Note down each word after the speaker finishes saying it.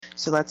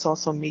So let's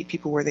also meet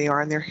people where they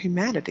are in their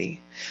humanity.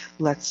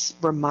 Let's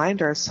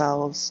remind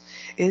ourselves,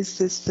 is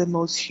this the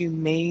most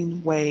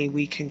humane way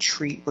we can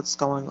treat what's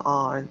going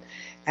on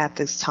at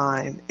this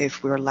time?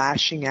 If we're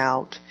lashing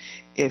out,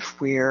 if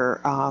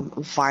we're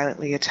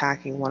violently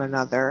attacking one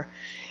another,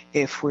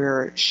 if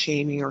we're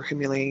shaming or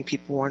humiliating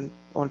people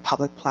on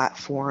public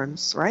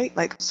platforms, right?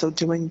 Like, so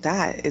doing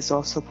that is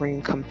also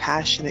bringing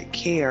compassionate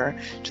care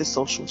to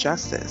social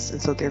justice.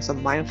 And so there's a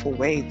mindful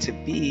way to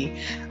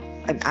be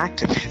an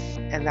activist,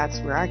 and that's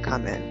where I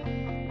come in.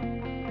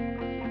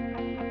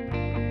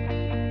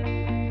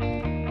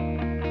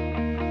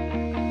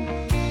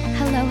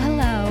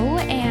 Hello,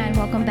 and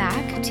welcome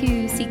back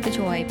to Seek the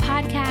Joy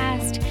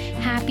podcast.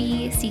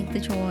 Happy Seek the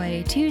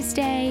Joy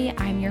Tuesday.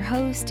 I'm your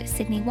host,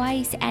 Sydney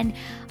Weiss, and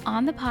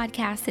on the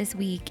podcast this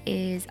week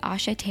is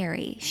Asha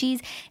Terry.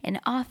 She's an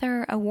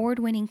author,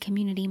 award-winning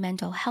community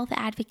mental health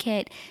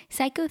advocate,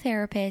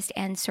 psychotherapist,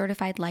 and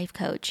certified life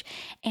coach.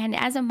 And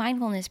as a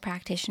mindfulness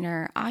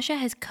practitioner, Asha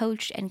has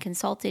coached and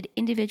consulted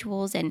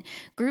individuals and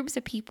groups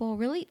of people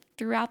really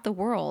throughout the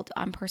world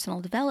on personal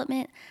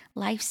development,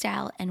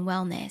 lifestyle, and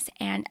wellness.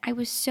 And I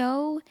was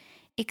so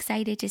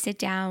excited to sit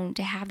down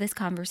to have this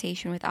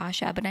conversation with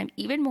Asha, but I'm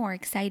even more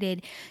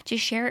excited to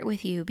share it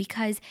with you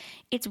because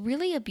it's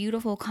really a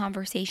beautiful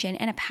conversation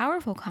and a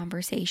powerful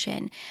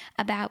conversation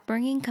about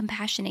bringing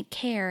compassionate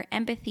care,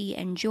 empathy,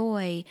 and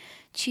joy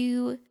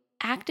to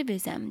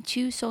activism,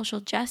 to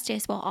social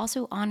justice, while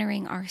also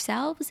honoring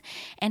ourselves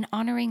and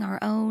honoring our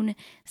own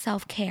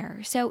self-care.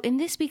 So in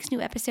this week's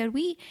new episode,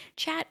 we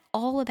chat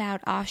all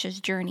about Asha's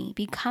journey,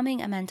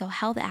 becoming a mental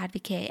health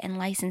advocate and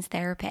licensed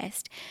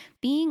therapist,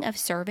 being of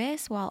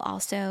service while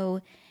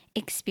also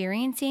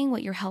experiencing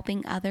what you're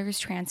helping others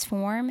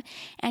transform,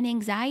 and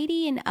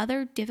anxiety and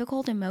other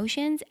difficult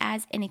emotions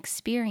as an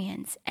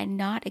experience and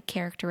not a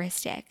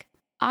characteristic.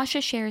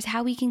 Asha shares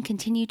how we can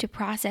continue to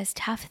process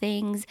tough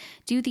things,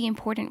 do the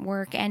important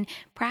work, and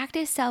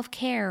practice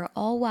self-care,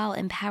 all while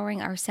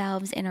empowering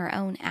ourselves in our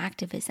own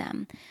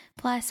activism.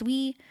 Plus,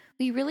 we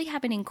really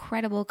have an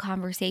incredible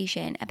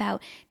conversation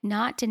about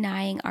not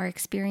denying our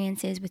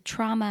experiences with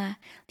trauma,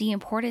 the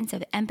importance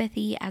of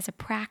empathy as a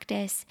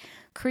practice,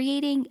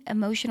 creating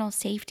emotional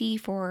safety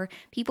for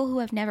people who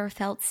have never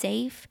felt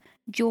safe,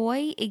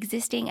 joy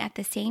existing at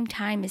the same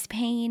time as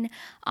pain,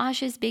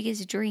 Asha's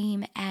biggest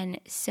dream, and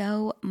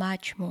so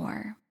much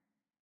more.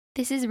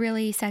 This is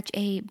really such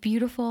a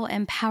beautiful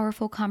and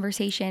powerful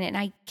conversation, and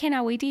I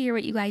cannot wait to hear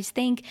what you guys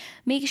think.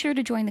 Make sure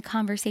to join the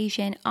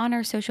conversation on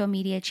our social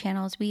media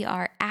channels. We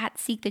are at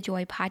Seek the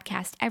Joy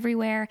Podcast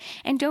everywhere.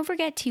 And don't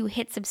forget to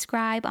hit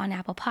subscribe on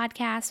Apple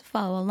Podcasts,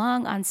 follow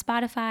along on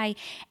Spotify,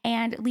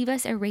 and leave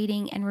us a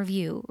rating and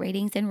review.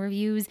 Ratings and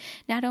reviews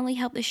not only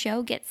help the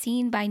show get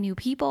seen by new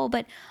people,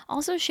 but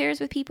also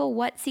shares with people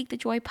what Seek the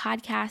Joy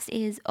Podcast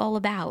is all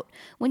about.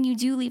 When you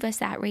do leave us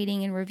that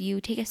rating and review,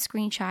 take a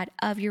screenshot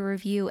of your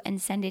review and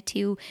send it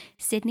to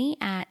Sydney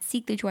at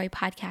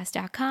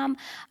seekthejoypodcast.com.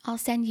 I'll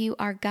send you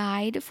our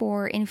guide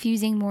for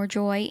infusing more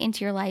joy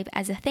into your life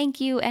as a thank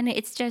you, and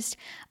it's just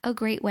a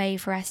great way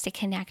for us to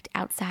connect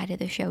outside of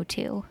the show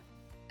too.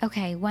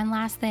 Okay, one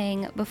last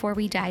thing before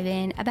we dive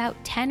in.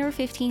 About 10 or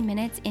 15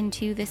 minutes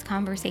into this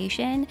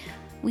conversation,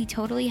 we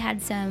totally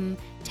had some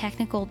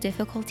technical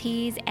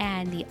difficulties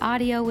and the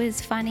audio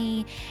is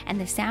funny and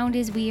the sound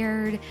is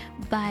weird,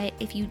 but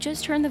if you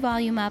just turn the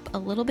volume up a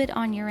little bit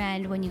on your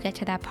end when you get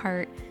to that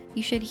part,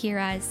 you should hear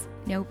us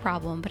no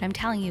problem. But I'm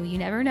telling you, you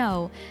never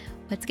know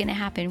what's going to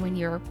happen when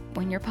you're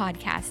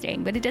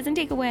podcasting. But it doesn't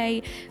take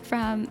away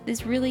from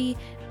this really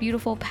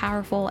beautiful,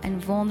 powerful,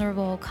 and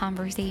vulnerable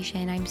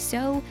conversation. I'm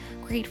so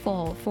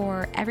grateful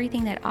for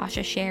everything that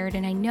Asha shared,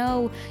 and I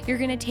know you're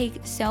going to take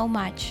so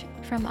much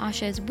from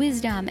Asha's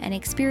wisdom and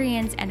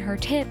experience and her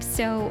tips.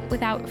 So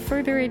without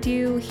further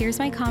ado, here's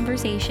my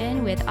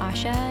conversation with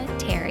Asha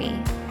Terry.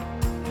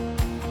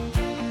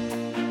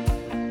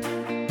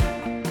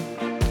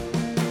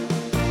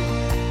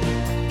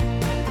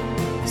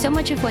 So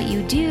much of what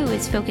you do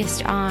is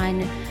focused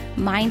on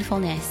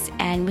mindfulness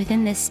and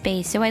within this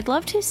space. So I'd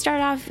love to start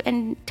off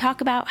and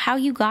talk about how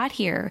you got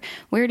here.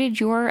 Where did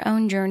your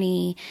own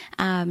journey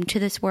to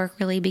this work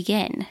really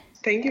begin?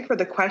 Thank you for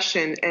the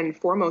question. And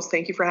foremost,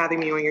 thank you for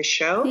having me on your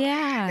show.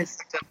 Yeah. It's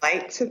a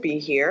delight to be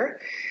here.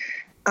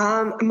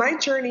 My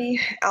journey,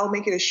 I'll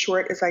make it as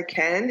short as I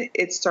can.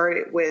 It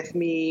started with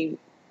me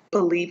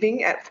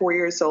believing at 4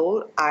 years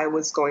old I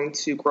was going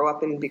to grow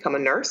up and become a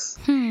nurse.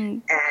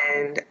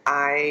 And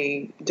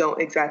I don't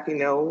exactly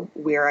know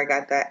where I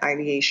got that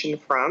ideation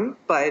from,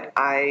 but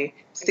I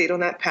stayed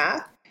on that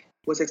path,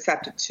 was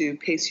accepted to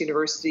Pace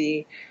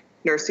University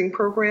nursing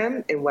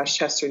program in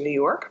Westchester, New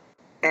York.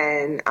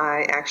 And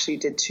I actually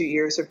did 2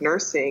 years of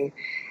nursing.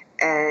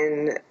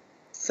 And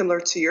similar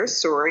to your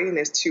story, and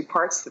there's two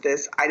parts to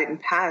this, I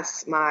didn't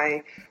pass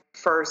my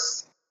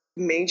first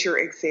major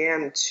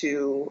exam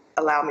to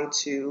allow me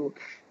to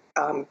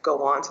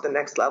go on to the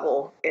next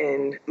level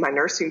in my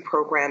nursing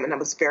program. And I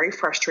was very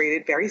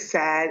frustrated, very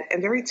sad,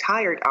 and very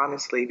tired,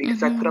 honestly,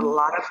 because I put a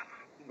lot of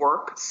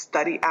work,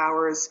 study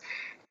hours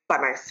by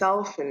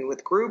myself and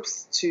with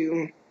groups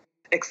to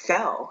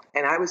excel.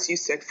 And I was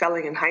used to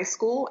excelling in high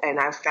school, and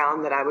I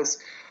found that I was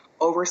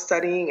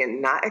overstudying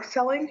and not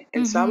excelling.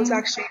 And so I was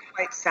actually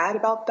quite sad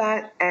about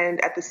that.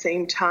 And at the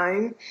same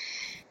time,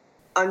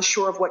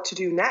 unsure of what to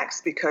do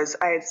next, because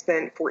I had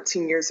spent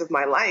 14 years of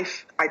my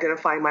life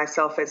identifying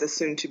myself as a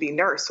soon-to-be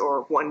nurse,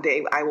 or one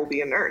day I will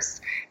be a nurse.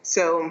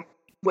 So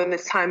when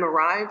this time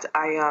arrived,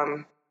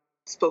 I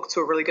spoke to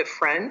a really good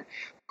friend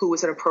who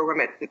was in a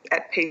program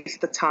at PACE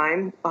at the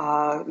time,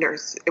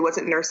 nurse. It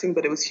wasn't nursing,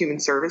 but it was human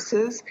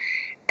services.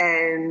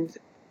 And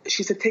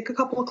she said, take a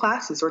couple of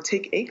classes or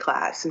take a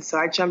class. And so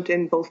I jumped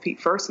in both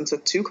feet first and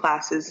took 2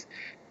 classes,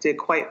 did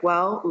quite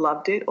well,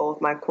 loved it. All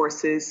of my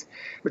courses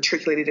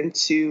matriculated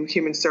into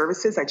human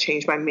services. I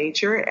changed my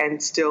major,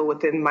 and still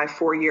within my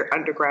 4-year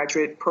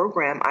undergraduate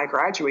program, I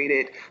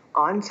graduated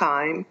on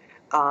time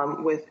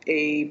with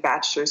a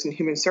bachelor's in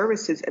human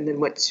services, and then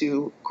went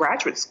to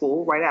graduate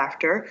school right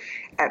after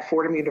at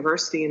Fordham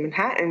University in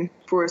Manhattan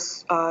for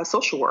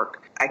social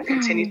work. I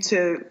continued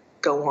to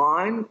go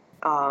on.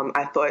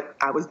 I thought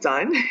I was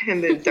done.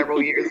 And then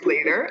several years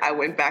later, I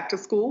went back to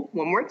school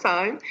one more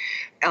time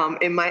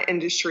in my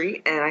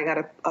industry, and I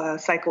got a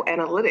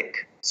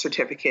psychoanalytic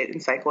certificate in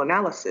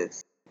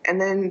psychoanalysis. And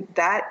then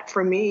that,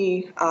 for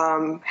me,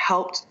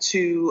 helped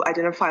to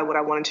identify what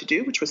I wanted to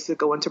do, which was to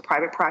go into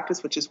private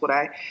practice, which is what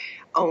I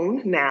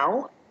own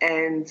now.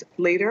 And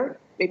later,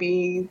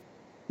 maybe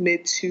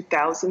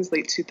mid-2000s,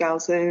 late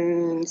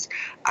 2000s,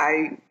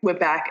 I went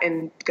back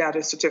and got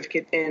a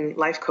certificate in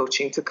life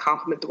coaching to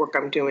complement the work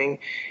I'm doing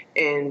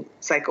in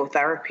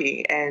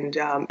psychotherapy. And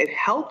it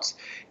helped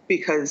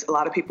because a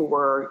lot of people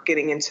were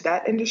getting into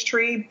that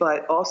industry,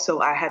 but also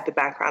I had the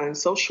background in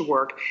social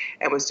work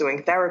and was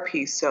doing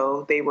therapy,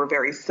 so they were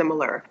very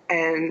similar.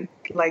 And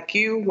like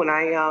you, when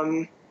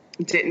I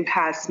didn't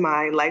pass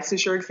my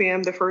licensure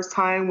exam the first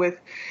time with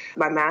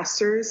my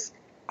master's,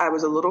 I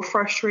was a little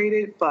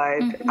frustrated,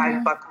 but I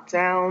buckled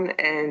down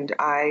and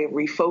I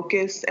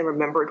refocused and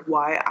remembered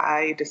why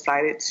I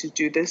decided to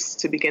do this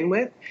to begin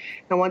with.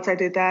 And once I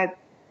did that,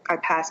 I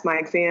passed my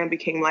exam,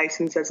 became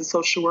licensed as a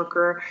social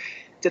worker,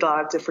 did a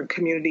lot of different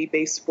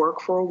community-based work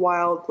for a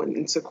while, went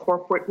into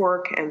corporate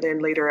work, and then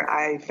later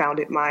I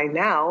founded my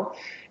now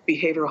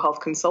behavioral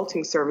health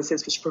consulting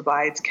services, which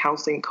provides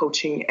counseling,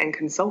 coaching, and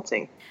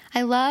consulting.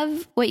 I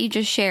love what you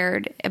just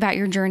shared about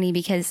your journey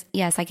because,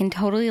 yes, I can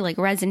totally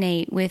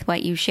resonate with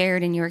what you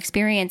shared in your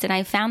experience. And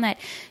I found that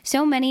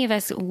so many of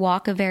us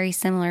walk a very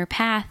similar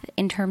path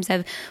in terms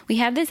of we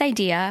have this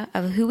idea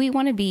of who we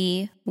want to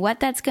be, what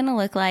that's going to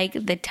look like,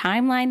 the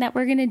timeline that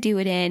we're going to do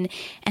it in,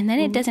 and then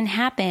it doesn't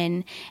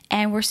happen.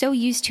 And we're so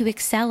used to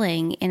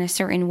excelling in a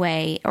certain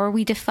way, or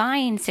we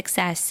define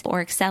success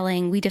or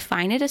excelling, we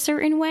define it a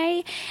certain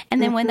way.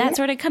 And then when that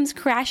sort of comes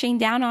crashing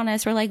down on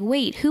us, we're like,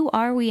 wait, who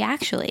are we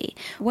actually?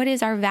 What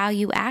is our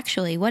value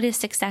actually? What is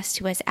success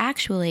to us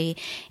actually?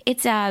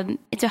 It's a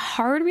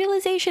hard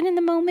realization in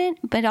the moment,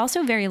 but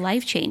also very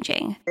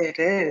life-changing. It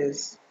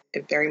is.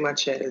 It very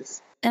much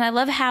is. And I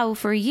love how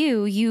for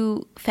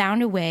you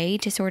found a way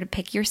to sort of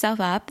pick yourself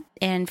up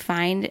and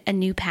find a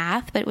new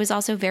path, but it was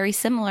also very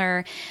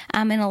similar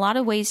in a lot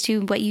of ways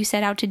to what you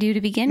set out to do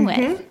to begin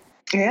with.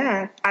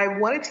 Yeah, I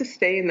wanted to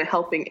stay in the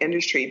helping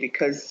industry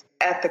because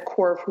at the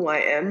core of who I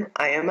am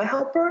a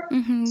helper.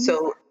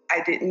 So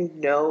I didn't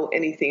know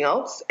anything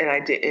else, and I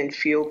didn't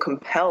feel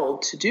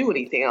compelled to do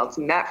anything else.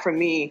 And that, for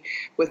me,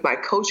 with my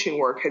coaching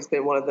work, has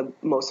been one of the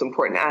most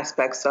important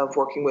aspects of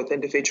working with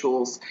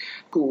individuals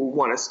who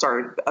want to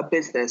start a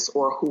business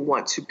or who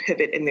want to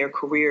pivot in their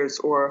careers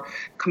or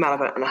come out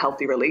of an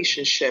unhealthy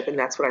relationship. And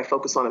that's what I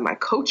focus on in my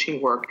coaching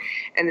work.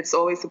 And it's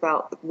always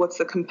about what's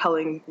the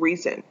compelling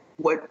reason?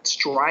 What's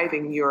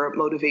driving your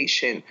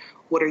motivation?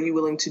 What are you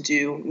willing to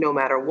do no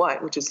matter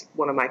what, which is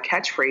one of my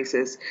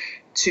catchphrases,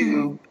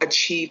 to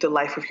achieve the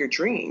life of your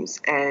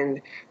dreams.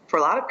 And for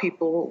a lot of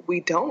people, we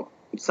don't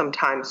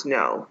sometimes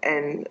know.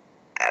 And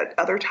at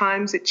other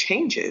times it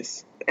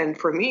changes. And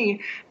for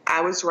me,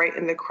 I was right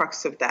in the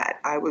crux of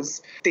that. I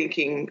was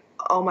thinking,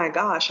 oh my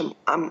gosh,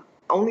 I'm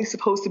only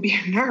supposed to be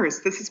a nurse.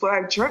 This is what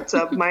I've dreamt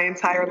of my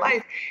entire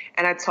life.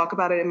 And I talk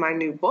about it in my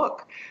new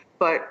book.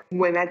 But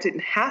when that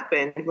didn't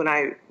happen, when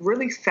I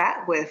really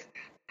sat with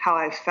how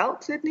I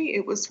felt, Sydney,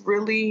 it was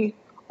really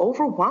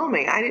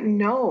overwhelming. I didn't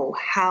know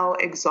how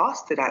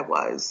exhausted I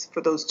was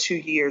for those 2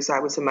 years I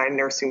was in my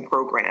nursing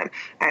program.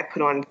 I had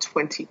put on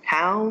 20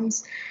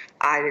 pounds.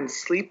 I didn't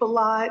sleep a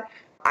lot.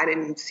 I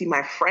didn't see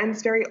my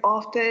friends very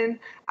often.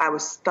 I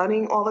was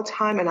studying all the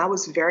time, and I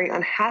was very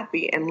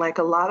unhappy. And like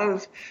a lot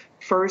of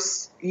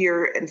first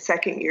year and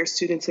second year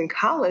students in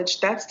college,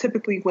 that's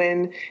typically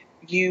when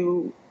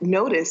you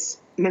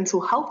notice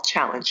mental health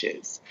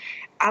challenges.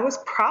 I was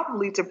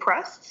probably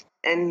depressed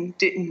and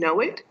didn't know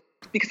it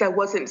because I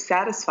wasn't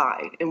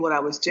satisfied in what I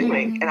was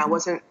doing, and I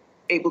wasn't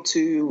able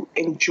to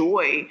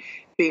enjoy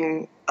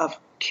being a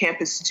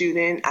campus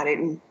student. I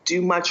didn't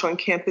do much on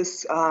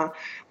campus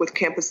with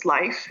campus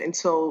life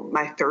until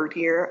my 3rd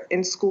year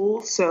in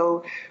school.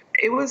 So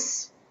it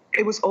was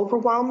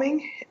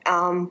overwhelming,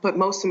 but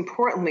most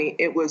importantly,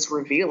 it was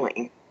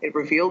revealing. It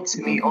revealed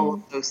to me all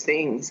of those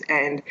things.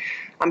 And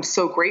I'm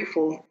so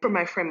grateful for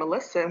my friend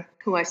Melissa,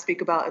 who I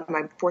speak about in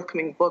my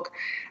forthcoming book,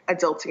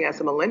 Adulting as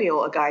a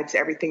Millennial, A Guide to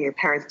Everything Your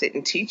Parents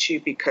Didn't Teach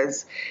You,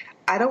 because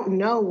I don't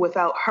know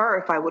without her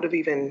if I would have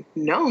even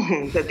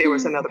known that there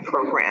was another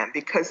program.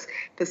 Because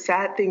the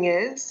sad thing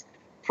is,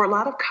 for a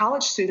lot of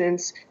college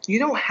students, you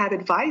don't have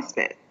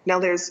advisement. Now,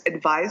 there's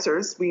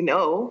advisors, we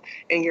know,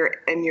 in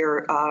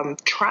your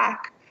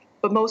track,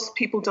 but most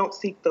people don't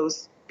seek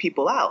those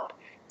people out.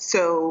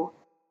 So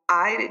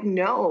I didn't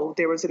know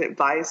there was an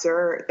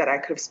advisor that I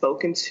could have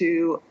spoken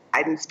to.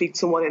 I didn't speak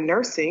to one in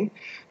nursing.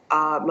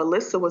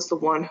 Melissa was the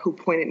one who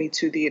pointed me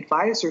to the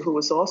advisor, who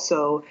was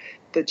also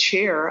the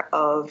chair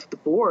of the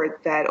board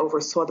that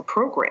oversaw the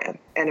program.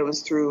 And it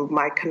was through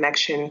my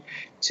connection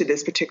to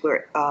this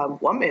particular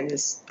woman,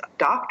 this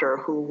doctor,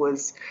 who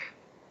was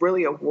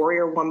really a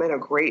warrior woman, a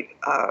great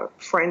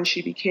friend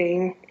she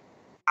became.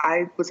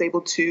 I was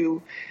able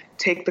to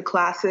take the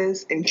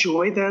classes,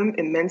 enjoy them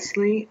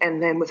immensely,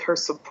 and then with her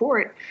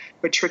support,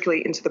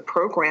 matriculate into the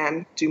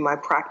program, do my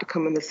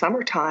practicum in the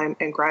summertime,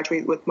 and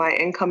graduate with my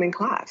incoming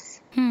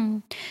class.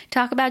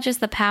 Talk about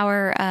just the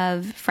power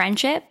of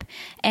friendship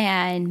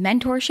and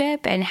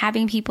mentorship and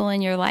having people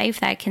in your life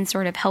that can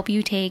sort of help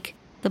you take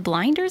the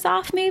blinders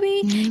off,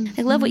 maybe.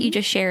 I love what you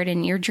just shared,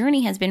 and your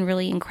journey has been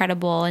really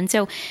incredible. And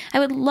so I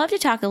would love to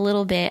talk a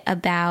little bit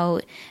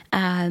about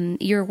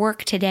your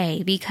work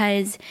today,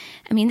 because,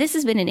 I mean, this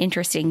has been an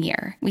interesting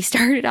year. We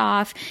started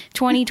off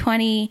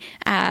 2020,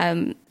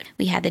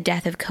 we had the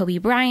death of Kobe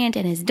Bryant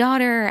and his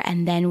daughter,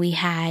 and then we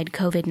had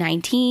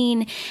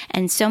COVID-19,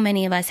 and so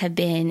many of us have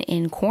been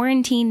in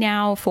quarantine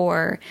now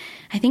for,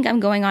 I think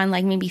I'm going on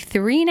like maybe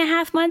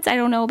 3.5 months. I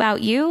don't know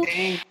about you.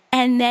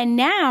 And then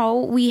now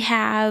we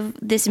have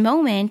this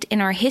moment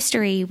in our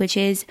history, which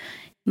is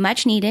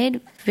much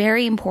needed,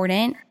 very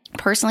important.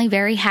 Personally,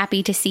 very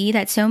happy to see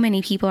that so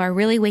many people are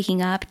really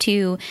waking up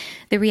to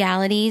the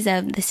realities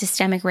of the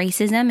systemic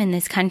racism in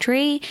this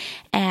country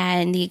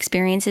and the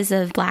experiences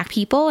of Black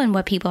people and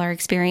what people are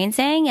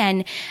experiencing.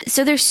 And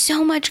so there's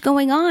so much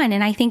going on.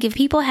 And I think if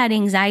people had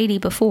anxiety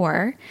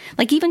before,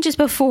 like even just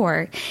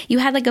before, you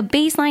had like a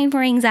baseline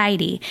for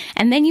anxiety,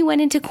 and then you went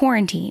into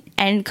quarantine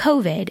and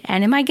COVID,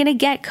 and am I going to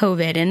get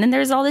COVID? And then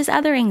there's all this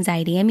other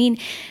anxiety. I mean,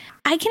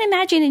 I can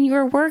imagine in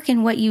your work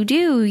and what you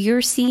do,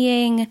 you're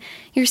seeing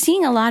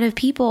a lot of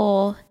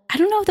people, I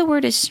don't know if the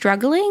word is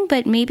struggling,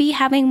 but maybe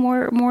having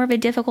more of a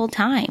difficult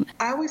time.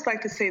 I always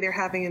like to say they're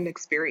having an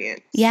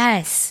experience.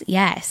 Yes.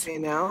 You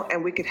know,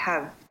 and we could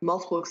have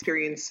multiple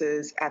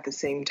experiences at the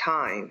same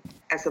time.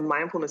 As a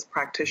mindfulness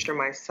practitioner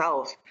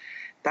myself,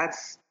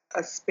 that's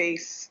a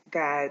space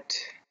that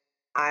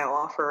I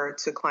offer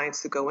to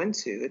clients to go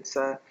into. It's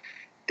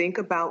think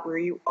about where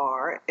you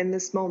are in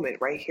this moment,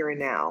 right here and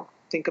now.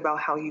 Think about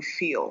how you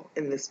feel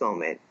in this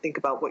moment. Think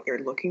about what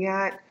you're looking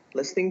at,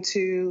 listening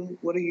to,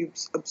 what are you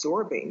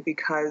absorbing?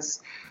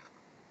 Because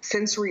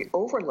sensory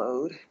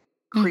overload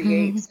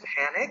creates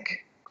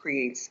panic,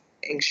 creates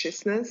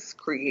anxiousness,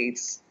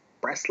 creates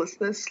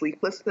restlessness,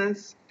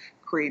 sleeplessness,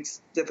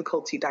 creates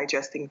difficulty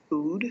digesting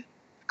food,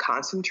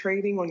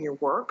 concentrating on your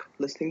work,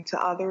 listening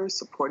to others,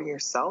 supporting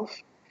yourself.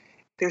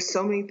 There's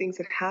so many things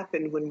that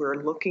happen when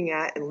we're looking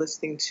at and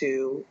listening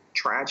to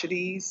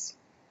tragedies,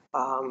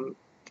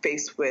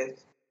 faced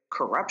with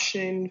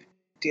corruption,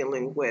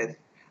 dealing with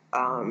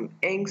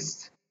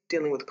angst,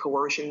 dealing with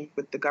coercion,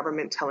 with the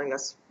government telling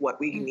us what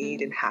we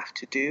need and have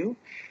to do,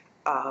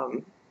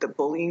 the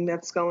bullying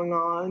that's going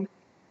on,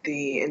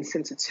 the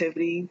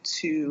insensitivity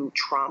to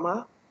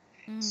trauma.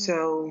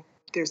 So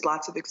there's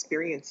lots of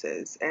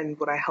experiences. And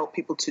what I help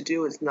people to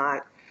do is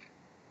not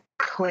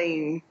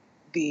claim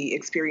the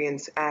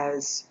experience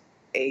as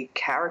a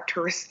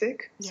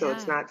characteristic. So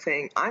it's not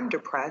saying I'm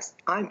depressed,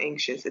 I'm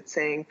anxious. It's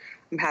saying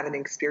I'm having an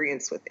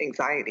experience with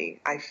anxiety.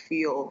 I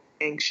feel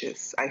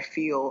anxious. I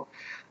feel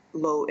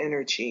low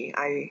energy.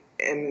 I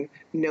am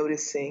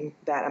noticing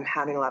that I'm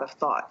having a lot of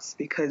thoughts,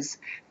 because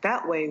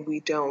that way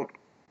we don't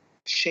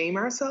shame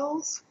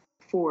ourselves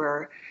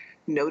for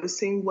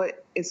noticing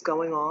what is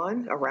going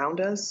on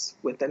around us,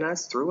 within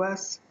us, through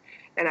us.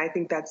 And I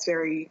think that's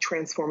very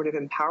transformative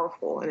and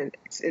powerful. And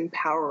it's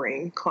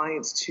empowering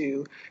clients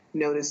to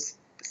notice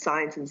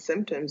signs and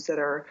symptoms that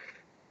are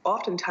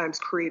oftentimes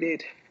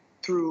created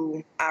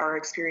through our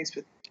experience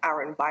with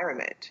our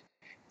environment.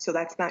 So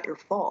that's not your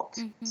fault.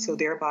 So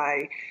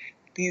thereby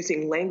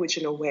using language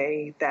in a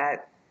way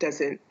that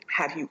doesn't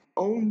have you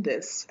own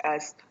this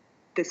as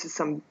this is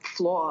some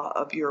flaw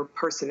of your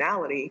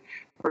personality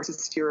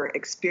versus your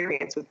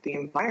experience with the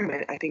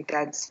environment, I think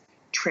that's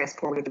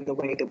transformative in the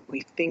way that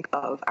we think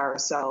of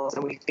ourselves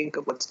and we think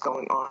of what's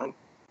going on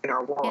in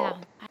our world. Yeah.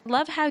 I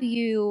love how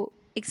you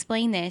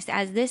explain this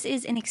as this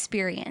is an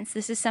experience.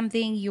 This is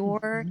something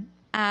you're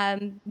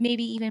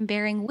maybe even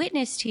bearing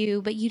witness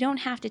to, but you don't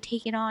have to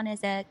take it on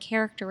as a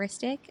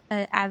characteristic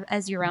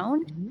as your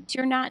own. So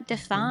you're not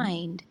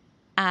defined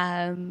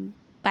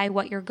by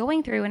what you're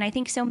going through. And I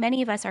think so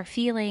many of us are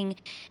feeling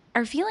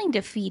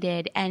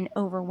defeated and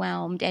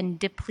overwhelmed and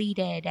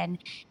depleted and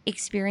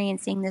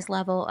experiencing this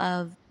level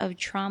of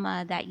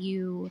trauma that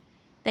you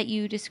that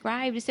you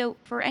described. So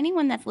for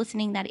anyone that's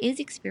listening that is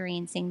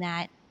experiencing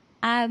that,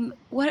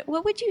 what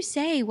would you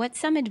say? What's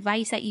some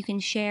advice that you can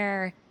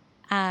share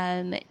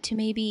to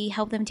maybe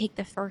help them take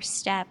the first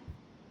step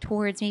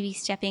towards maybe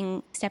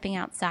stepping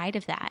outside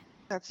of that?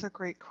 That's a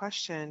great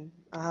question.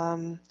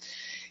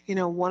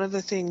 One of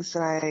the things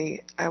that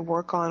I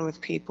work on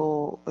with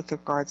people with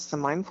regards to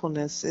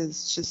mindfulness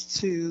is just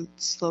to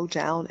slow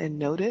down and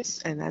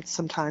notice. And that's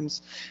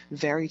sometimes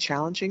very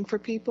challenging for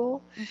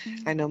people.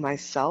 Mm-hmm. I know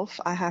myself,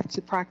 I have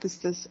to practice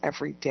this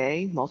every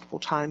day, multiple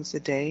times a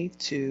day,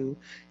 to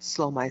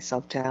slow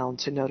myself down,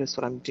 to notice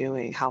what I'm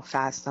doing, how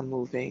fast I'm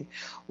moving,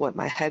 what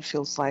my head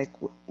feels like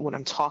when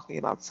I'm talking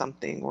about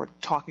something or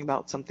talking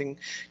about something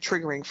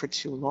triggering for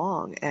too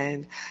long.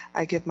 And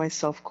I give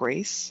myself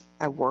grace.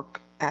 I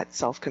work at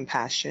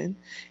self-compassion.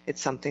 It's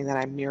something that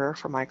I mirror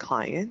for my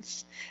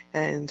clients.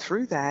 And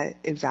through that,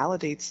 it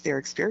validates their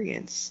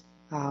experience.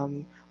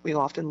 We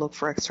often look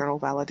for external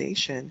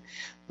validation,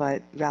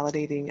 but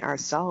validating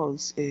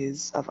ourselves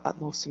is of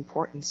utmost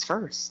importance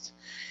first.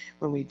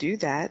 When we do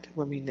that,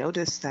 when we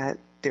notice that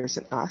there's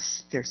an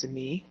us, there's a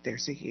me,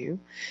 there's a you,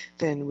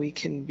 then we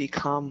can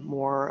become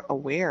more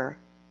aware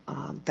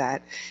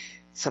that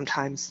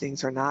sometimes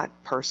things are not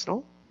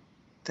personal,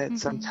 that Mm-hmm.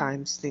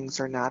 sometimes things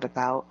are not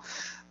about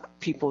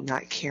people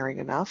not caring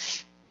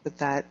enough, but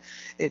that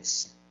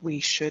we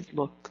should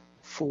look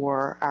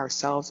for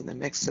ourselves in the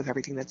mix of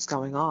everything that's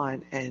going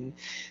on. And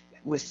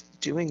with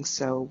doing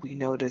so, we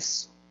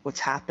notice what's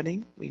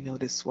happening, we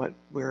notice what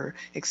we're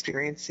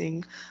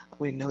experiencing,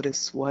 we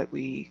notice what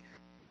we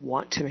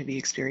want to maybe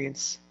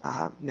experience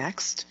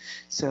next.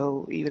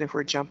 So even if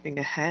we're jumping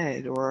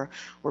ahead or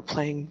we're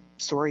playing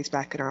stories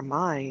back in our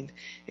mind,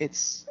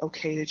 it's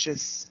okay to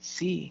just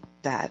see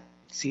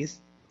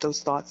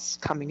those thoughts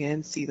coming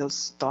in, see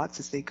those thoughts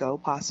as they go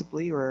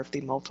possibly, or if they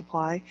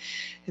multiply,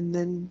 and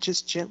then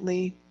just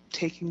gently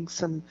taking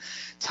some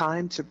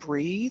time to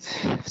breathe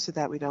so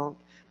that we don't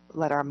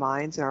let our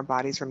minds and our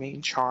bodies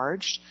remain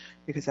charged,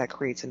 because that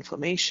creates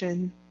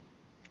inflammation,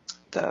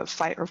 the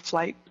fight or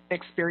flight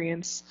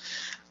experience,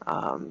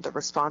 the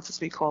response, as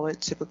we call it,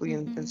 typically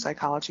in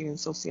psychology and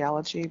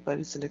sociology, but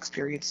it's an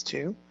experience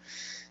too.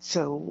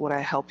 So what I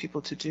help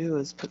people to do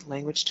is put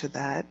language to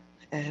that,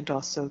 and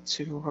also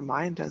to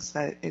remind us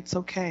that it's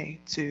okay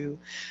to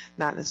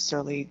not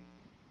necessarily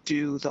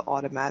do the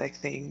automatic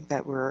thing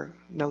that we're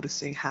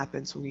noticing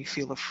happens when we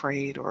feel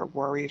afraid or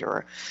worried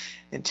or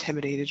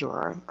intimidated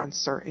or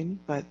uncertain,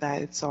 but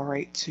that it's all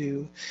right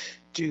to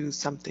do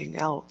something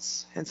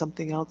else, and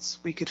something else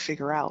we could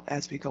figure out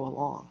as we go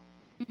along.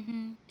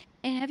 Mm-hmm.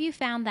 And have you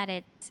found that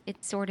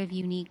it's sort of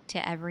unique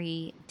to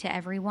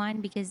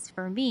everyone? Because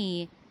for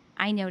me,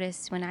 I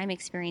notice when I'm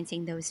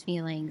experiencing those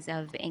feelings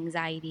of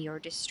anxiety or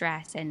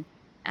distress, and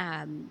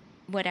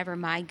whatever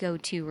my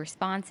go-to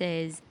response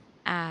is,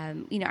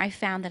 I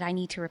found that I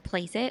need to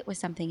replace it with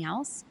something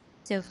else.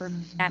 So for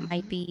me, that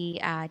might be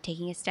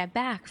taking a step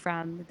back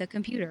from the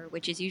computer,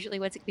 which is usually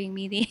what's giving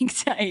me the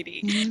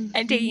anxiety,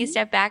 and taking a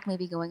step back,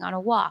 maybe going on a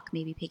walk,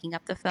 maybe picking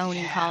up the phone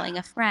and calling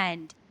a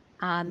friend.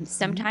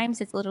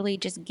 Sometimes it's literally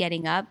just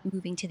getting up,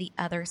 moving to the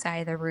other side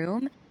of the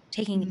room,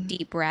 taking a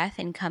deep breath,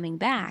 and coming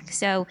back.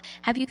 So,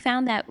 have you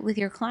found that with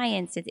your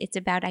clients, it's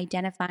about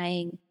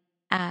identifying,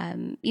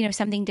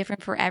 something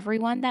different for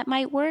everyone that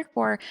might work,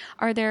 or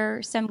are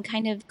there some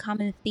kind of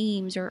common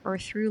themes or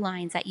through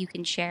lines that you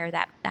can share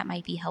that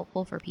might be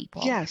helpful for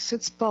people? Yes,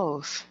 it's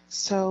both.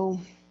 So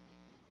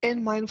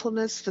in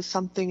mindfulness, the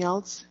something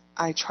else,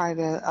 I try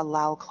to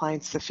allow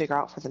clients to figure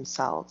out for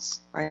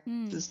themselves, right?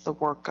 This is the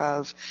work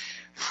of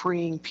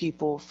freeing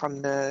people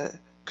from the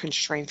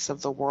constraints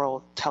of the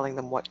world telling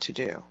them what to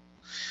do.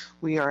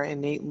 We are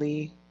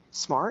innately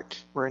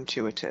smart, we're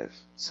intuitive.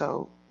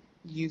 So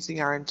using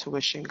our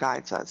intuition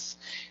guides us.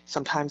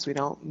 Sometimes we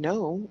don't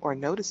know or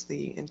notice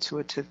the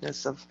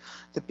intuitiveness of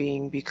the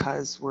being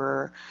because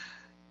we're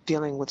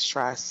dealing with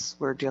stress.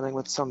 We're dealing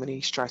with so many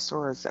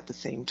stressors at the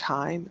same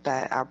time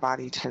that our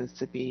body tends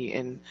to be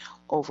in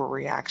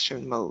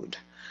overreaction mode.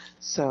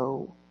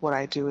 So what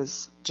I do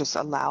is just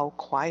allow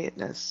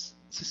quietness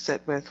to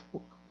sit with.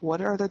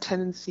 What are the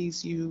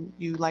tendencies you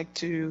like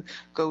to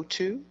go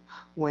to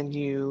when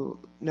you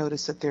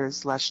notice that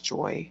there's less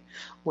joy?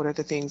 What are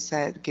the things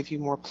that give you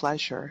more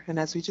pleasure? And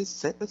as we just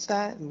sit with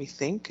that and we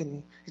think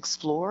and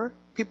explore,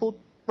 people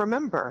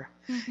remember,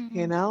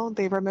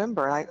 they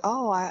remember, like,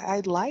 oh,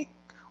 I like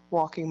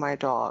walking my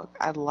dog.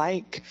 I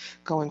like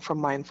going for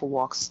mindful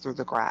walks through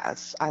the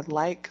grass. I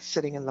like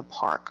sitting in the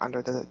park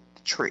under the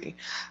tree.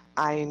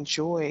 I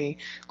enjoy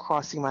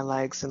crossing my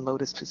legs in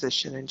lotus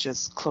position and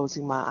just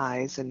closing my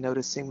eyes and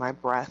noticing my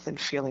breath and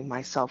feeling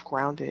myself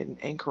grounded and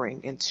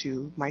anchoring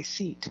into my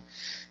seat.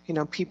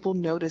 People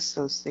notice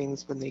those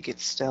things when they get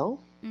still.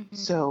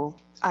 So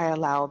I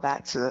allow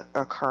that to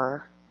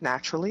occur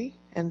naturally.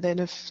 And then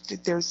if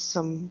there's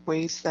some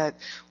ways that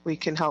we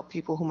can help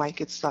people who might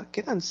get stuck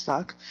get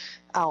unstuck,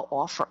 I'll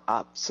offer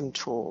up some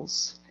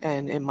tools.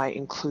 And it might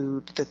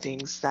include the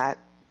things that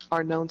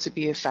are known to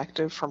be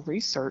effective from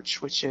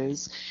research, which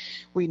is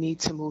we need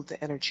to move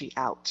the energy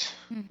out.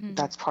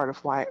 That's part of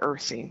why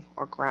earthing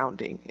or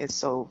grounding is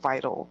so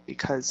vital,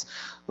 because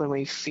when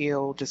we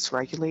feel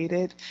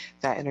dysregulated,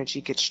 that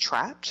energy gets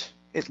trapped.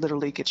 It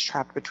literally gets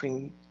trapped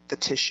between the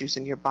tissues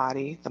in your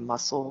body, the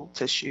muscle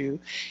tissue.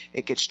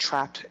 It gets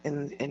trapped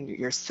in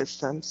your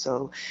system.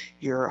 So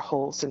your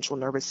whole central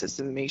nervous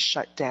system may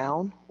shut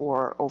down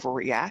or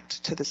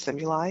overreact to the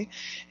stimuli.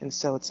 And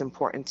so it's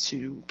important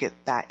to get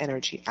that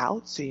energy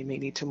out. So you may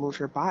need to move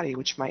your body,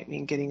 which might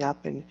mean getting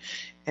up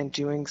and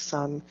doing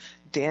some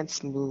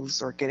dance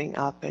moves, or getting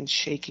up and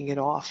shaking it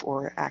off,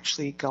 or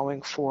actually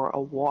going for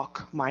a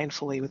walk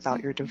mindfully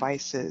without your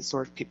devices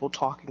or people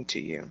talking to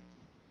you.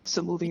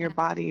 So moving your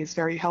body is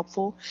very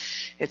helpful.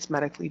 It's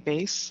medically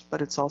based,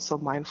 but it's also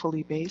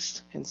mindfully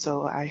based. And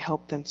so I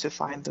help them to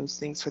find those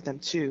things for them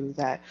too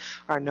that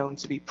are known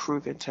to be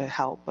proven to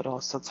help, but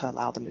also to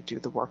allow them to do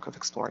the work of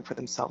exploring for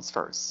themselves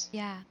first.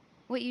 Yeah.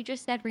 What you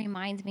just said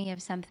reminds me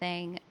of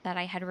something that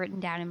I had written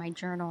down in my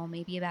journal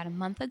maybe about a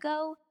month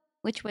ago,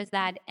 which was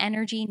that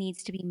energy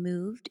needs to be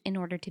moved in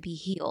order to be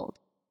healed.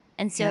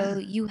 And so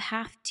you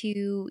have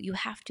to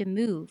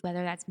move,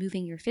 whether that's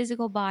moving your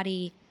physical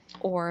body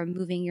or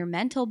moving your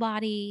mental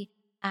body,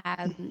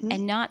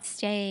 and not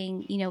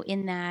staying,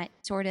 in that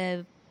sort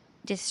of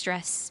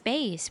distressed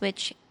space,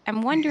 which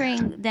I'm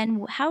wondering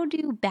then, how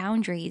do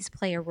boundaries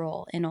play a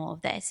role in all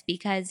of this?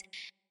 Because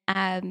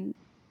I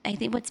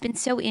think what's been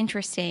so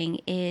interesting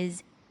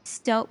is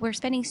we're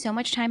spending so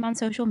much time on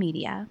social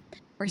media.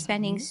 We're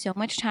spending so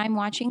much time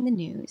watching the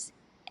news.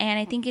 And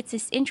I think it's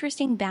this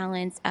interesting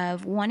balance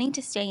of wanting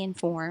to stay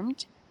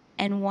informed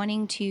and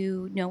wanting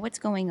to know what's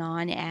going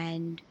on,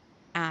 and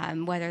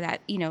whether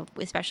that,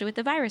 especially with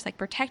the virus, like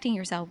protecting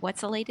yourself.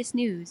 What's the latest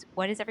news?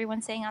 What is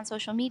everyone saying on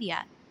social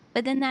media?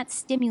 But then that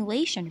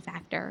stimulation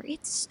factor,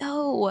 it's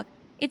so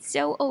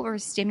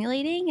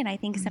overstimulating. And I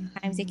think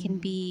sometimes it can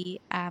be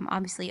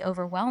obviously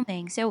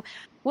overwhelming. So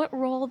what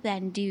role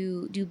then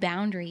do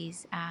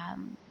boundaries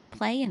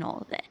play in all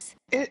of this?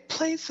 It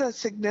plays a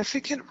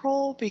significant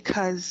role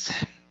because,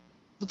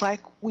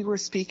 like we were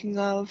speaking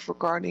of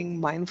regarding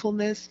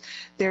mindfulness,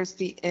 there's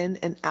the in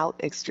and out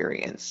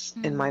experience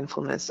in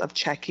mindfulness of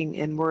checking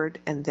inward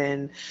and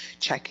then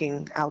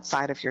checking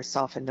outside of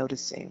yourself and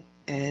noticing.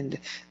 And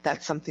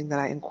that's something that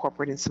I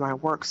incorporate into my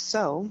work.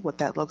 So what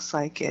that looks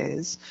like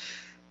is,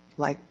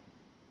 like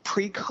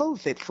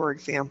pre-COVID, for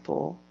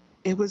example,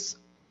 it was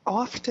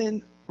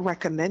often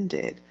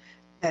recommended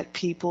that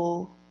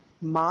people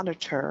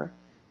monitor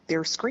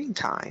their screen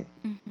time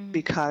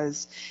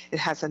because it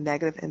has a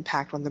negative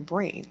impact on the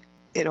brain.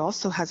 It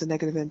also has a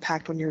negative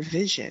impact on your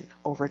vision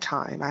over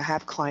time. I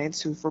have clients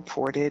who've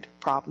reported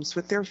problems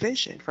with their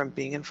vision from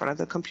being in front of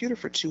the computer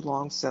for too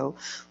long. So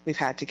we've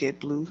had to get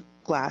blue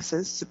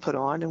glasses to put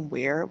on and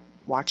wear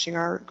watching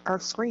our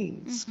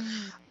screens.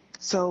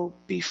 So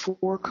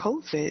before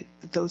COVID,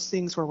 those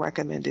things were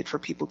recommended for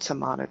people to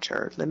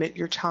monitor. Limit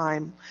your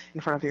time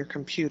in front of your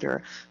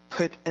computer.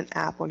 Put an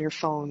app on your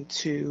phone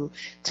to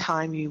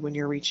time you when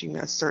you're reaching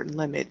a certain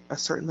limit. A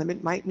certain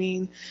limit might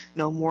mean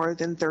no more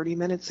than 30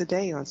 minutes a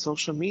day on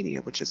social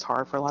media, which is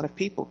hard for a lot of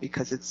people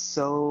because it's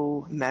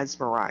so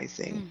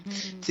mesmerizing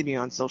to be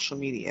on social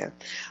media.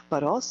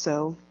 But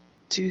also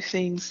do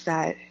things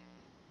that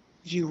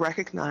you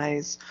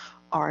recognize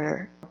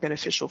are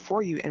beneficial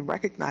for you and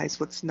recognize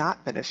what's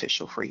not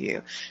beneficial for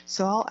you.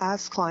 So I'll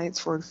ask clients,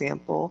 for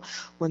example,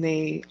 when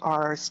they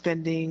are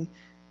spending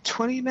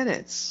 20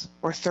 minutes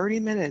or 30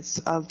 minutes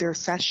of their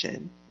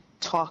session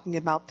talking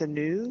about the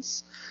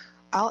news,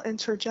 I'll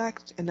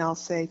interject and I'll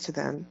say to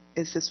them,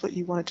 is this what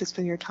you wanted to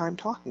spend your time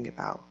talking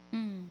about?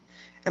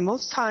 And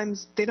most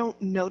times they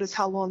don't notice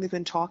how long they've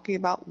been talking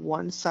about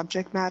one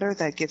subject matter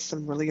that gets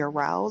them really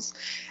aroused.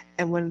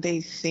 And when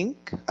they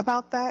think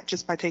about that,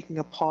 just by taking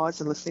a pause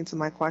and listening to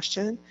my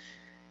question,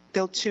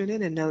 they'll tune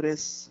in and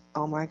notice,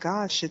 oh my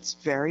gosh, it's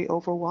very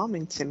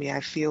overwhelming to me. I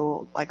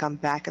feel like I'm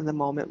back in the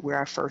moment where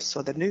I first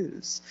saw the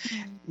news.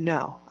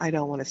 No, I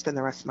don't want to spend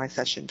the rest of my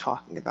session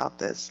talking about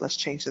this. Let's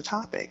change the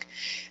topic.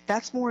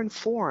 That's more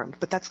informed,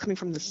 but that's coming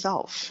from the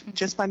self,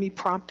 just by me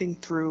prompting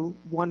through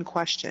one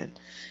question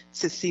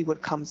to see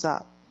what comes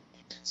up.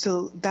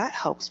 So that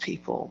helps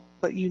people,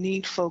 but you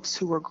need folks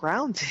who are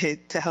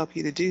grounded to help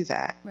you to do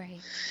that.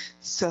 Right.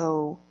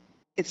 So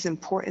it's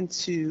important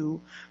to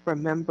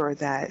remember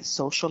that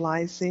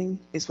socializing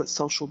is what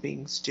social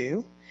beings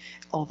do,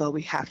 although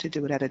we have to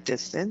do it at a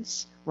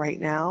distance. Right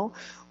now,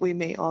 we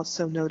may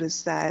also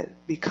notice that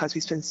because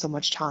we spend so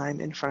much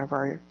time in front of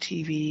our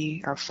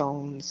TV, our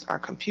phones, our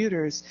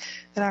computers,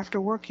 that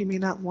after work you may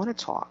not want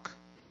to talk.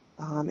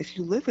 If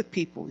you live with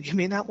people, you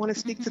may not want to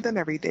speak to them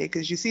every day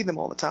because you see them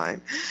all the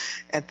time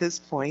at this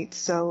point.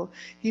 So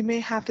you may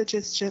have to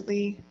just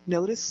gently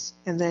notice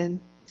and then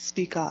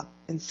speak up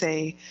and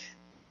say,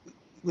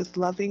 with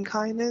loving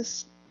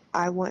kindness,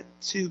 I want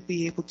to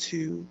be able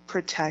to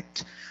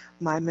protect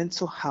my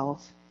mental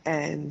health,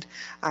 and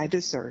I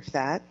deserve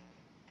that.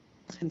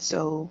 And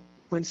so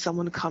when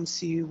someone comes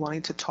to you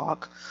wanting to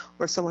talk,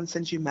 or someone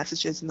sends you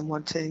messages and they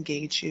want to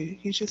engage you,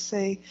 you just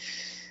say,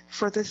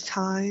 For this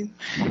time,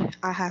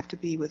 I have to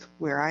be with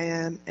where I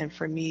am. And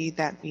for me,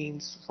 that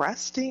means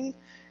resting.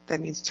 That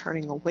means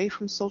turning away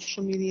from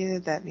social media.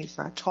 That means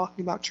not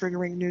talking about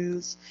triggering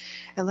news.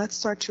 And let's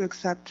start to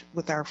accept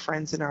with our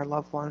friends and our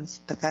loved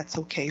ones that that's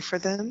okay for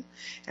them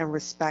and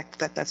respect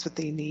that that's what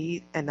they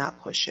need and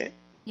not push it.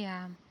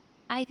 Yeah.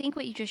 I think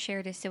what you just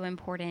shared is so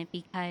important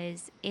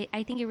because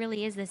I think it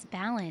really is this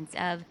balance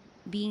of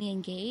being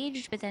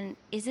engaged, but then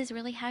is this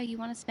really how you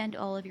want to spend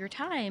all of your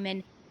time?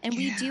 And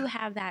we do Yeah.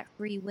 have that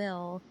free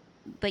will,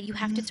 but you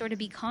have to sort of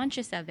be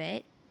conscious of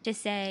it to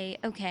say,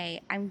 okay,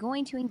 I'm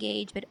going to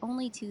engage, but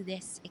only to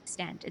this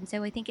extent. And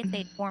so I think it's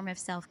a form of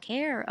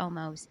self-care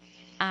almost,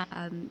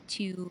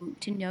 to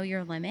know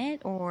your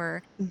limit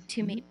or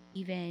to Mm-hmm. maybe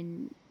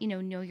even,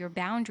 know your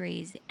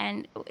boundaries.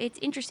 And it's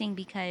interesting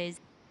because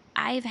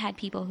I've had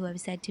people who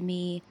have said to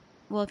me,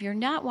 well, if you're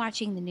not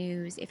watching the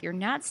news, if you're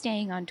not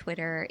staying on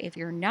Twitter, if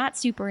you're not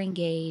super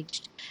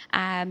engaged,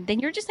 then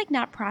you're just like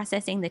not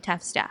processing the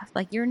tough stuff.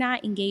 Like you're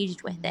not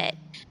engaged with it.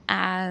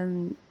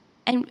 Um,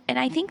 and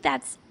I think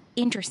that's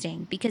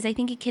interesting because I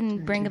think it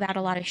can bring about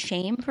a lot of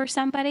shame for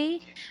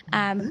somebody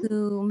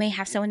who may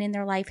have someone in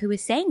their life who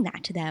is saying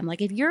that to them.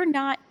 Like if you're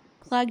not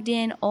plugged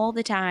in all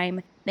the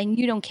time, then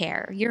you don't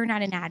care. You're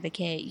not an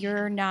advocate.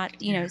 You're not,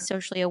 Yeah.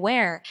 socially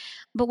aware.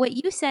 But what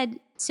you said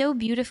so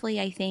beautifully,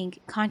 I think,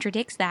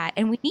 contradicts that.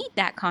 And we need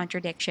that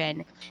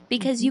contradiction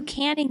because you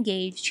Mm-hmm. can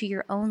engage to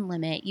your own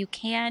limit. You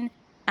can,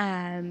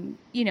 um,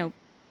 you know,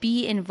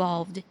 be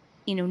involved,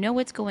 know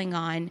what's going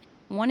on,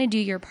 want to do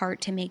your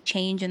part to make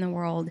change in the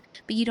world,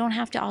 but you don't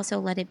have to also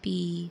let it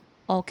be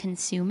all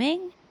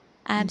consuming.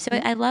 So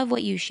Mm-hmm. I love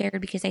what you shared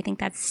because I think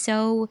that's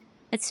so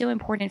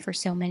important for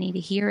so many to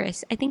hear.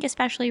 I think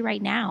especially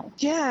right now.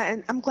 Yeah,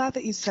 and I'm glad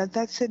that you said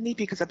that, Sydney,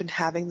 because I've been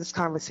having this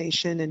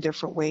conversation in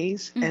different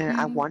ways and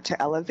I Mm-hmm. want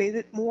to elevate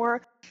it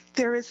more.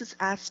 There is this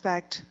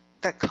aspect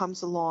that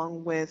comes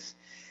along with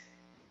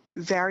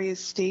various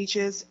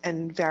stages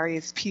and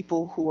various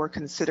people who are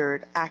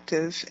considered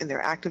active in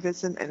their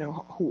activism and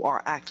who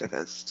are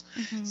activists.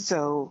 Mm-hmm.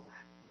 So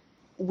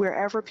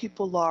wherever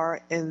people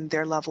are in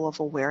their level of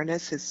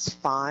awareness is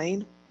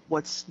fine.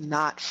 What's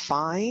not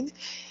fine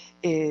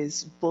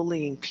is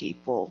bullying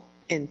people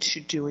into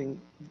doing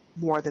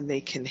more than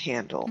they can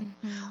handle,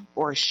 Mm-hmm.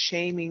 or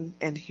shaming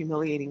and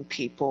humiliating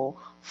people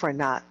for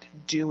not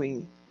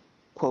doing,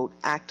 quote,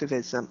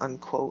 activism,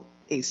 unquote,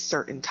 a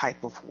certain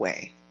type of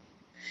way.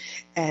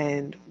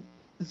 And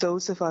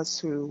those of us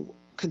who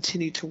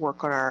continue to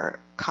work on our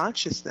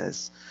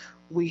consciousness,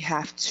 we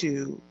have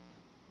to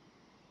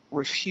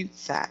refute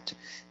that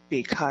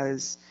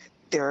because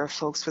there are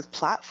folks with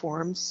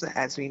platforms,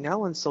 as we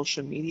know, in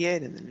social media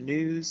and in the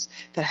news,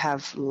 that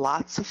have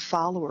lots of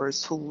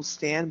followers who will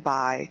stand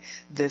by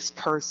this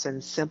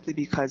person simply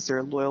because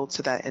they're loyal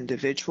to that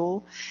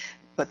individual,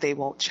 but they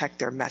won't check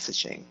their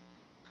messaging.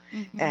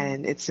 Mm-hmm.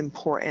 And it's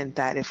important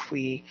that if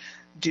we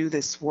do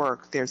this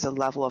work, there's a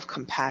level of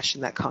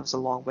compassion that comes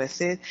along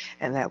with it,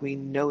 and that we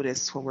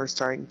notice when we're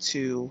starting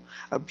to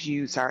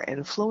abuse our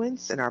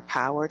influence and our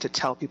power to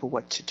tell people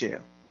what to do.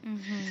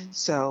 Mm-hmm.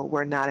 So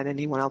we're not in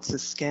anyone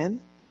else's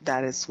skin.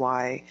 That is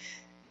why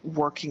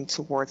working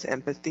towards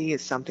empathy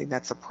is something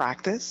that's a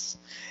practice,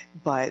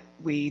 but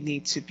we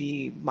need to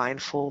be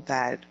mindful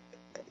that,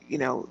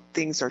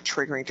 things are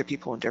triggering to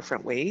people in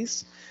different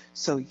ways.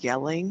 So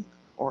yelling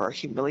or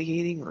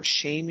humiliating or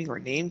shaming or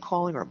name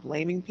calling or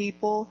blaming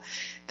people,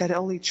 that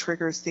only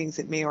triggers things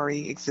that may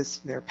already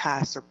exist in their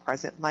past or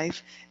present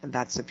life, and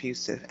that's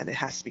abusive and it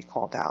has to be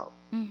called out.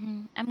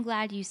 Mm-hmm. I'm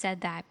glad you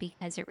said that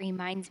because it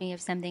reminds me of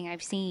something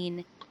I've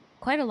seen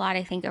quite a lot,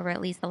 I think, over at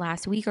least the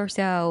last week or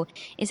so,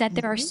 is that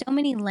there are Mm-hmm. so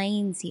many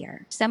lanes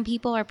here. Some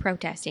people are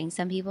protesting,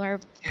 some people are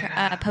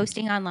Yeah.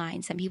 posting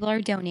online, some people are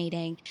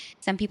donating,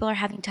 some people are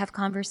having tough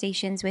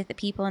conversations with the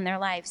people in their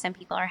life, some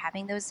people are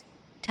having those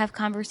tough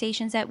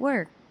conversations at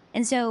work.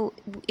 And so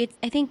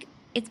I think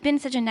it's been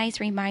such a nice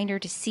reminder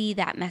to see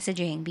that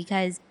messaging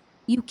because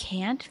you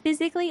can't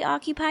physically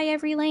occupy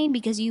every lane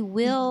because you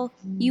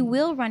Mm-hmm.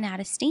 will run out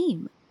of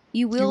steam.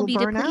 You You will will be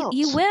burn depleted.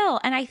 You out. will.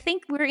 And I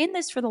think we're in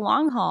this for the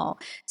long haul.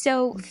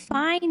 So Mm-hmm.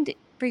 find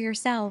for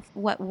yourself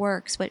what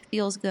works, what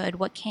feels good,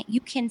 what can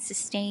you can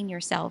sustain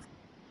yourself,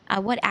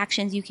 what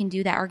actions you can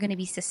do that are going to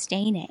be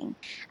sustaining.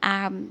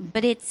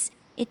 But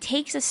it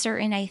takes a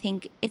certain, I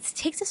think, it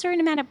takes a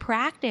certain amount of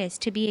practice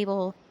to be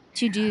able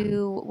to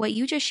do what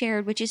you just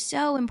shared, which is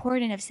so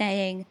important of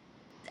saying,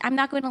 I'm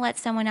not going to let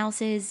someone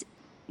else's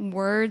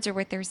words or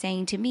what they're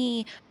saying to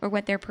me or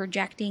what they're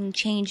projecting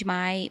change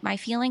my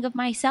feeling of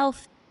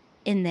myself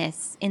in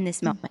this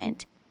Mm-hmm.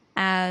 moment.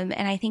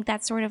 And I think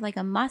that's sort of like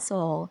a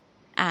muscle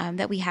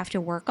that we have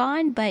to work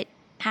on. But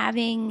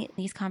having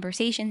these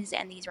conversations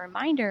and these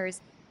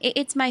reminders,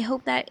 it's my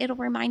hope that it'll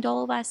remind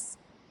all of us,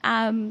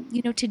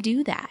 to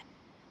do that.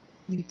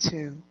 Me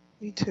too.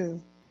 Me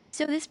too.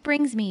 So this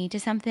brings me to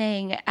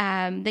something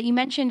that you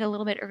mentioned a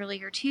little bit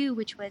earlier too,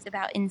 which was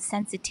about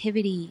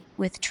insensitivity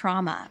with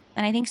trauma.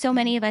 And I think so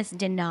many of us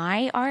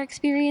deny our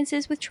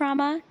experiences with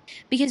trauma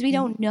because we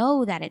don't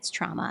know that it's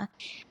trauma.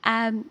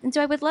 And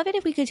so I would love it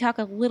if we could talk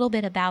a little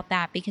bit about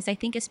that, because I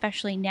think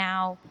especially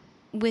now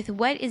with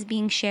what is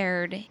being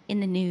shared in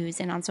the news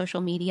and on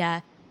social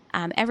media,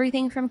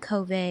 everything from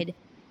COVID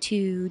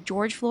to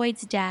George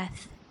Floyd's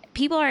death,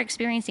 people are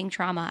experiencing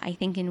trauma, I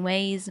think, in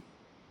ways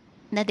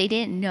that they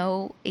didn't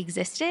know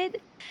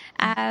existed.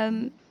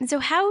 So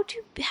how do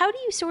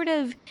you sort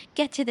of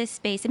get to this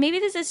space? And maybe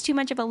this is too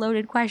much of a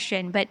loaded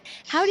question, but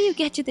how do you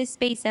get to this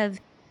space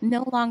of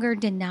no longer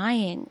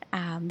denying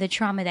the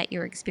trauma that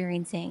you're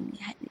experiencing?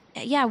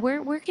 Yeah,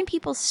 where can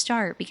people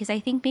start? Because I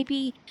think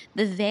maybe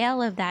the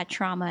veil of that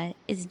trauma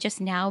is just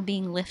now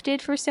being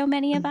lifted for so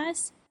many of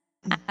us.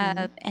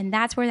 And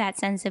that's where that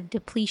sense of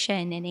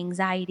depletion and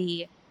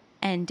anxiety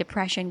and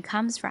depression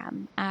comes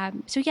from.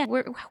 So yeah,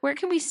 where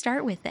can we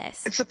start with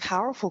this? It's a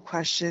powerful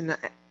question.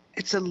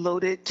 It's a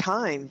loaded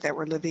time that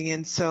we're living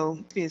in, so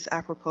it's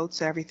apropos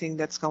to everything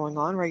that's going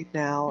on right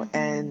now.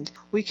 And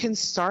we can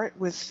start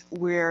with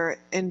where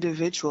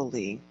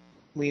individually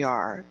we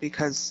are,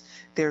 because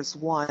there's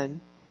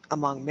one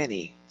among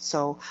many.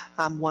 So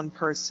I'm one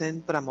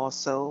person, but I'm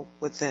also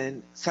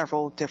within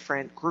several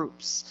different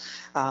groups.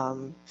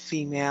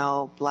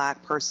 Female,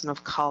 Black, person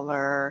of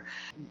color,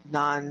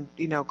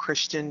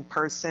 Christian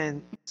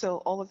person. So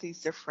all of these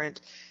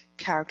different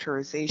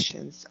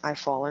characterizations I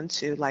fall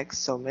into, like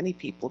so many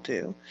people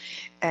do.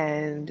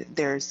 And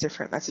there's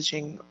different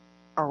messaging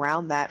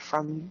around that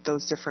from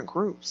those different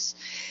groups.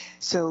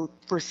 So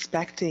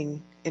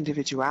respecting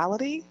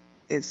individuality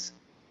is,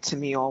 to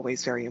me,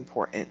 always very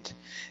important,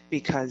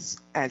 because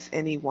as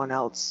anyone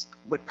else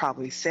would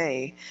probably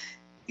say,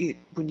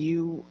 when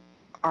you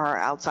are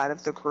outside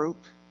of the group,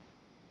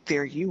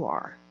 there you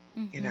are,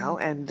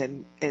 and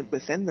then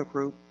within the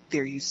group,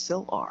 there you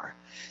still are.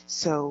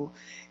 So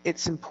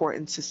it's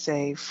important to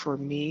say, for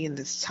me in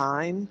this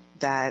time,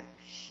 that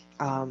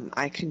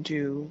I can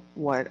do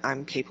what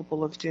I'm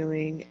capable of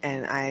doing,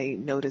 and I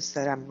notice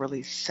that I'm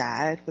really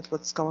sad with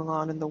what's going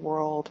on in the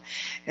world.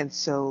 And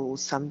so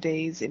some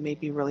days it may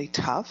be really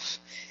tough,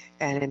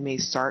 and it may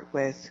start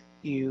with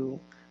you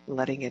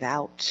letting it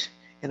out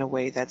in a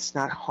way that's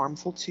not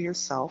harmful to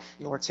yourself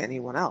nor to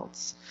anyone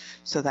else.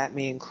 So that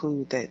may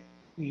include that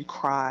you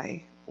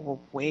cry or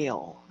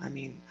wail. I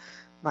mean,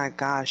 my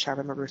gosh, I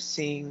remember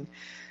seeing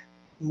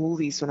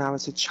movies when I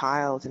was a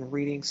child and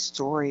reading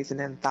stories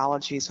and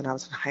anthologies when I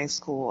was in high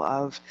school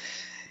of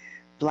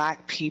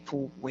Black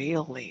people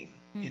wailing,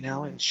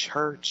 in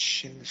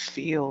church, in the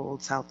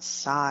fields,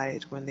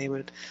 outside, when they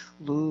would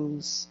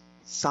lose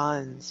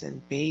sons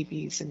and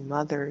babies and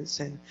mothers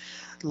and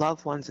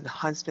loved ones and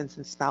husbands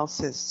and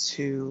spouses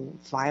to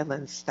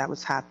violence that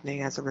was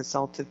happening as a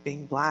result of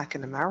being Black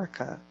in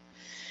America.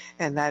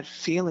 And that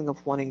feeling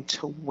of wanting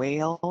to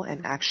wail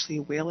and actually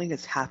wailing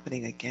is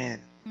happening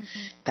again.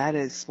 That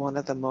is one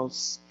of the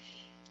most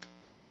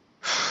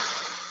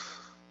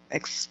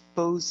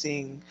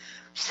exposing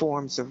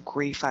forms of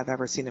grief I've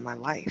ever seen in my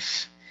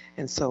life.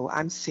 And so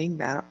I'm seeing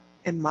that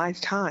in my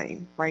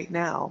time right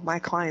now. My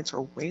clients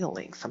are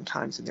wailing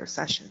sometimes in their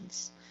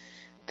sessions.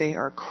 They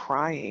are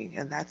crying,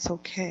 and that's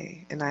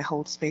okay. And I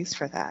hold space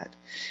for that.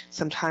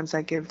 Sometimes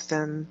I give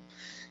them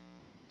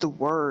the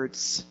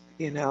words,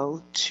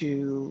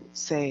 to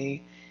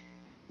say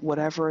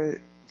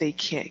whatever they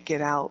can't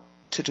get out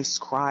to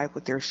describe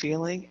what they're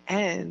feeling.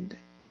 And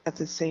at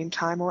the same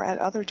time, or at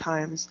other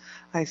times,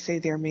 I say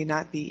there may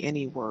not be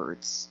any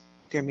words.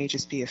 There may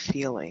just be a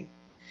feeling.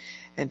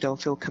 And don't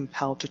feel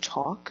compelled to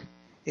talk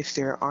if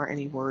there aren't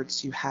any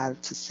words you have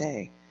to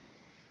say.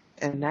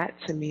 And that,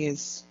 to me,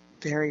 is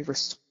very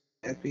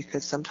restorative,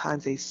 because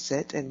sometimes they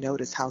sit and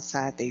notice how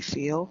sad they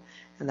feel,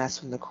 and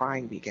that's when the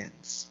crying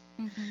begins.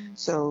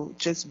 So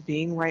just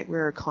being right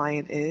where a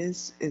client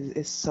is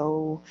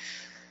so,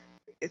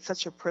 it's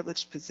such a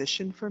privileged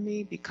position for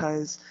me,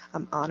 because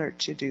I'm honored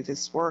to do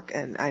this work,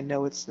 and I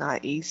know it's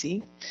not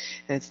easy,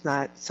 and it's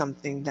not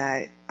something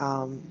that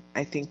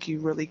I think you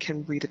really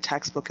can read a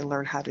textbook and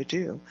learn how to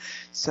do.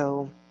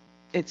 So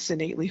it's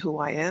innately who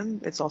I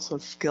am. It's also a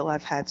skill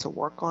I've had to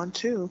work on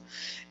too,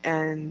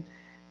 and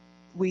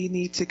we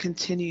need to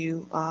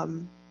continue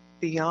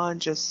beyond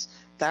just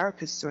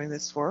therapists doing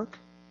this work,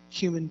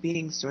 human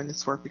beings doing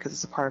this work, because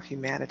it's a part of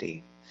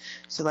humanity.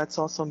 So let's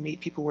also meet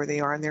people where they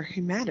are in their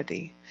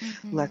humanity.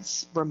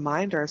 Let's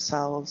remind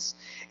ourselves,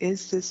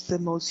 is this the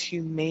most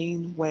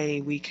humane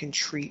way we can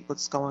treat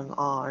what's going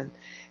on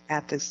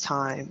at this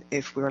time?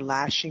 If we're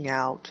lashing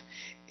out,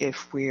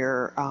 if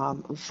we're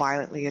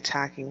violently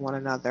attacking one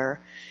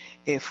another,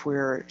 if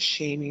we're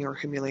shaming or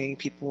humiliating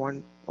people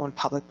on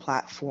public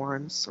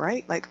platforms,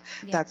 right?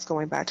 That's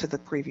going back to the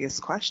previous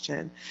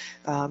question.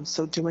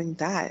 So doing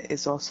that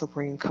is also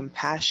bringing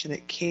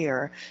compassionate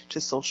care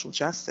to social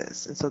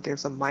justice. And so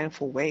there's a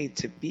mindful way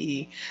to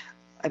be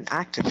an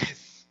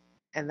activist.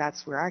 And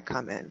that's where I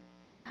come in.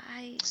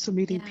 So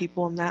meeting Yeah.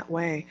 people in that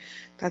way,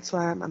 that's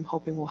what I'm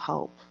hoping will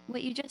help.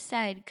 What you just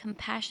said,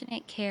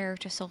 compassionate care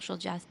to social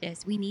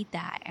justice, we need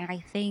that. And I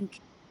think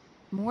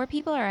more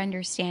people are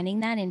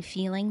understanding that and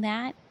feeling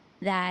that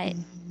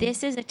Hmm.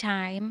 this is a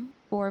time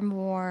for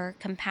more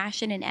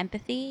compassion and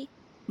empathy.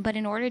 But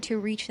in order to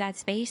reach that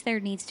space, there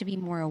needs to be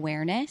more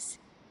awareness.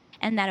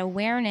 And that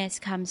awareness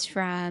comes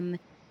from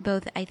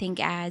both, I think,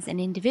 as an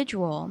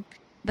individual,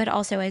 but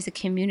also as a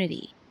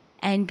community.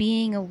 And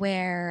being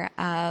aware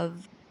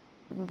of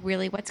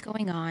really what's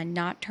going on,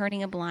 not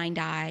turning a blind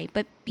eye,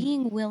 but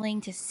being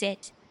willing to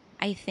sit,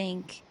 I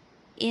think,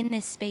 in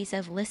this space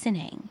of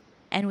listening.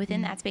 And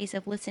within that space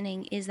of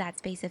listening is that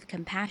space of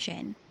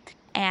compassion.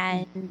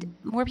 And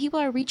more people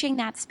are reaching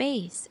that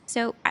space.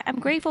 So I'm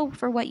grateful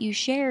for what you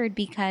shared,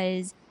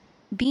 because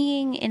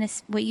being in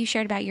what you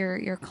shared about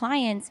your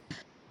clients,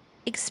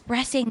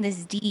 expressing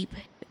this deep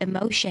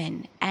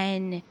emotion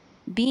and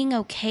being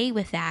okay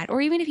with that,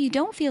 or even if you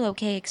don't feel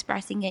okay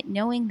expressing it,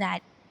 knowing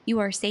that you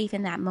are safe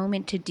in that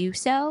moment to do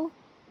so,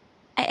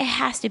 it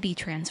has to be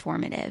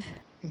transformative.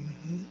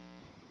 Hmm.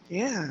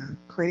 Yeah,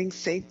 creating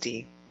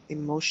safety,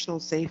 emotional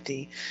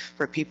safety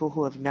for people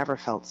who have never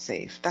felt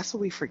safe. That's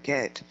what we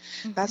forget.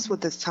 That's Mm-hmm.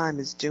 what this time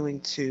is doing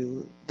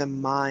to the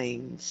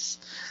minds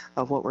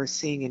of what we're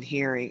seeing and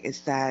hearing,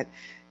 is that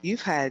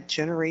you've had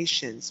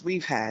generations,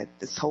 we've had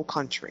this whole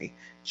country,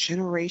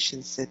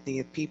 generations, Sydney,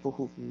 of people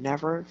who've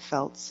never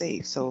felt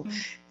safe. So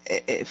Mm-hmm.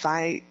 if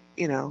I,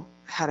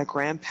 had a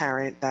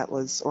grandparent that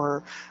was,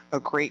 or a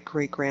great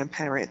great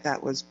grandparent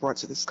that was brought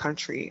to this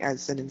country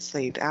as an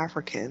enslaved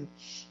African,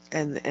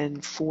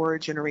 and 4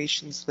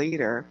 generations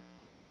later,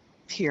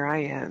 here I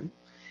am.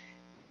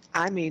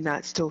 I may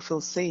not still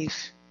feel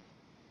safe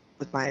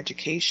with my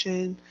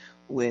education,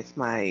 with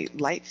my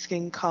light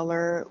skin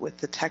color, with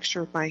the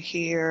texture of my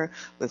hair,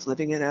 with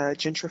living in a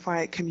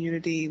gentrified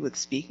community, with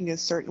speaking a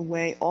certain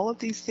way. All of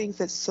these things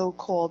that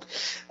so-called,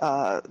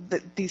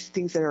 these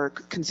things that are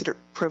considered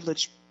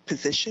privileged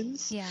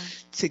positions Yeah.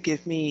 to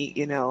give me,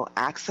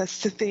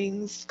 access to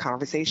things,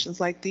 conversations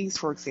like these,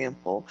 for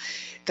example,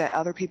 that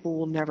other people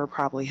will never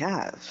probably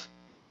have.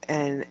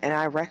 And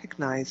I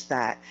recognize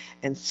that,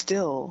 and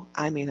still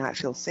I may not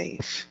feel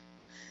safe.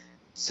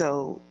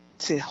 So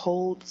to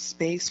hold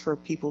space for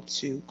people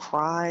to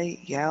cry,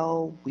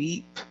 yell,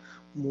 weep,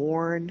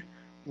 mourn,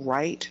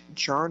 write,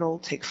 journal,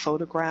 take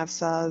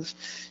photographs of,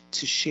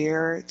 to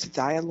share, to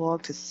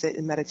dialogue, to sit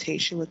in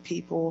meditation with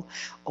people,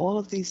 all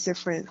of these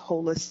different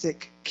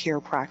holistic care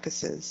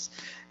practices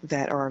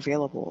that are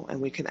available and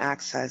we can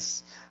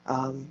access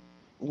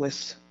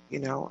with,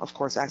 of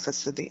course,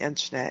 access to the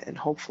internet, and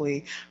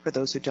hopefully for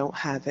those who don't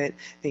have it,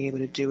 being able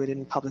to do it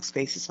in public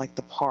spaces like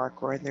the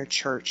park or in their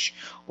church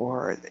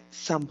or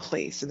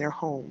someplace in their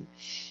home.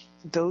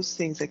 Those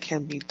things that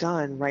can be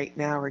done right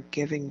now are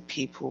giving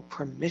people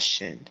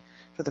permission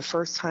for the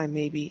first time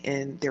maybe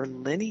in their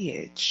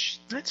lineage,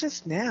 not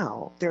just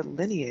now, their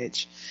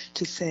lineage,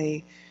 to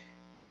say,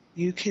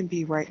 you can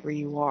be right where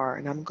you are,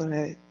 and I'm going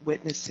to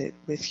witness it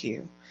with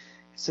you,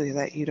 so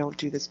that you don't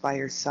do this by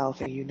yourself,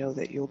 and you know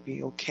that you'll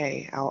be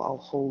okay. I'll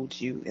hold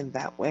you in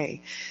that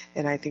way.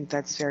 And I think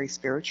that's very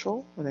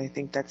spiritual, and I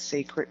think that's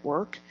sacred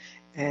work,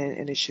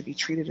 and it should be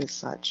treated as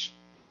such.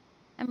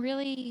 I'm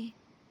really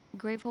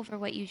grateful for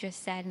what you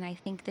just said, and I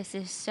think this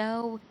is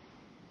so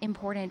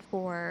important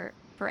for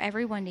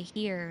everyone to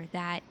hear,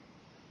 that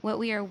what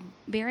we are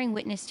bearing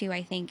witness to,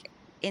 I think,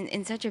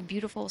 in such a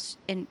beautiful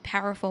and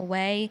powerful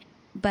way,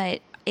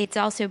 but it's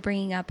also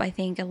bringing up, I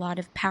think, a lot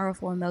of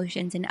powerful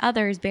emotions in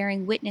others,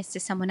 bearing witness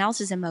to someone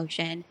else's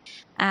emotion.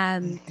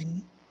 Mm-hmm.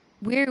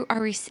 We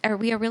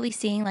are really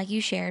seeing, like you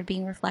shared,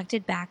 being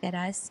reflected back at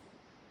us,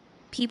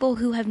 people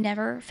who have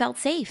never felt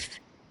safe,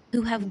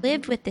 who have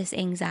lived Mm-hmm. with this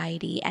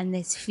anxiety and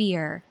this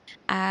fear,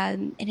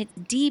 and it's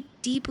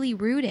deeply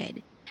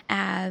rooted.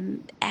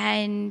 And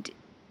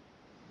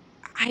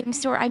I'm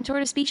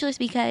sort of speechless,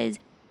 because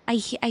I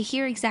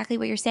hear exactly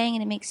what you're saying,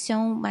 and it makes so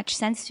much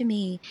sense to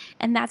me.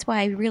 And that's why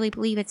I really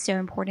believe it's so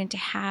important to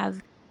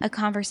have a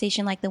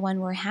conversation like the one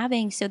we're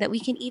having, so that we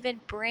can even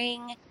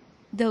bring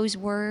those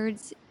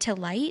words to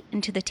light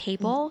and to the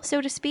table, so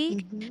to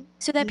speak, Mm-hmm.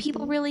 so that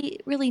people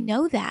Mm-hmm. really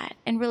know that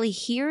and really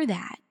hear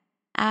that.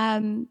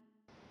 Um,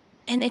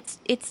 and it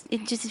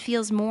just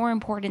feels more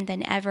important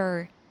than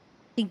ever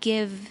to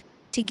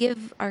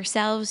give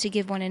ourselves, to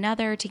give one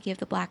another, to give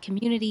the Black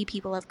community,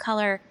 people of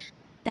color,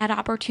 that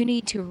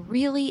opportunity to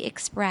really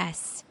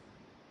express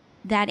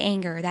that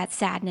anger, that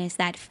sadness,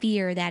 that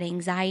fear, that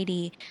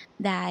anxiety,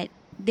 that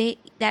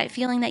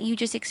feeling that you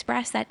just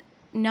expressed, that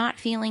not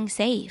feeling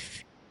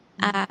safe,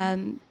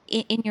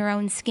 in your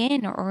own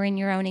skin, or in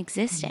your own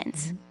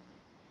existence.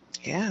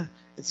 Mm-hmm. Yeah,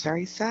 it's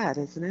very sad,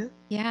 isn't it?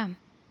 Yeah,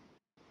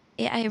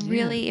 Yeah. it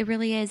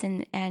really is,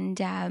 and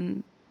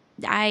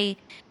I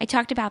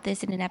talked about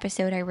this in an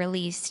episode I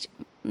released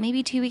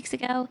maybe 2 weeks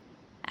ago.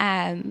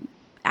 Um,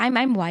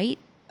 I'm white.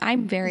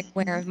 I'm very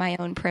aware of my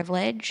own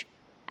privilege.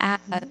 Uh,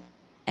 Mm-hmm.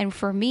 and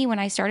for me, when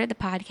I started the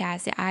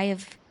podcast, I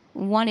have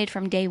wanted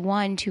from day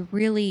one to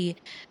really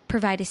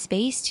provide a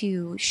space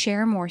to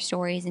share more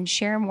stories and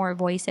share more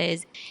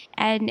voices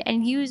and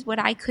use what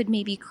I could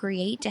maybe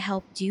create to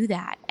help do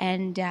that.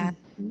 And Mhm.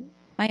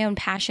 my own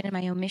passion and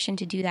my own mission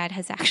to do that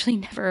has actually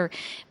never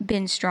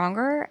been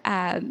stronger.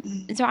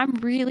 So I'm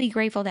really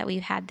grateful that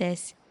we've had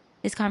this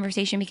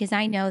conversation, because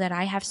I know that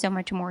I have so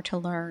much more to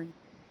learn.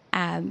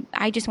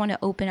 I just want to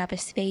open up a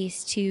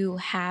space to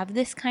have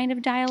this kind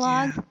of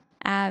dialogue.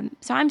 Yeah.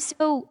 So I'm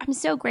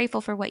so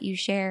grateful for what you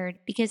shared,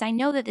 because I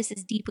know that this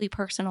is deeply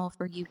personal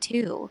for you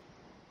too.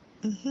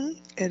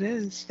 It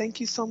is. Thank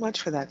you so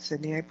much for that,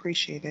 Sydney. I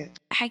appreciate it.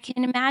 I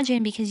can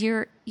imagine, because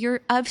you're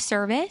of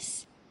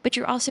service, but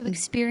you're also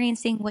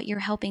experiencing what you're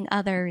helping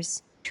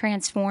others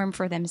transform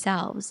for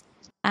themselves.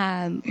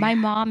 My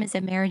mom is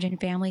a marriage and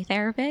family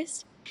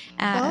therapist.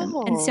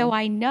 And so Oh,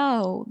 I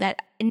know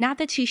that, not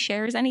that she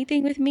shares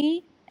anything with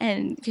me,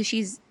 and because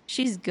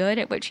she's good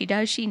at what she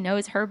does, she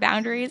knows her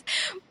boundaries,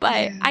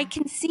 but yeah. I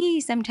can see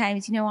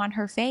sometimes, on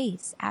her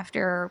face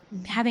after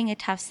having a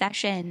tough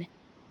session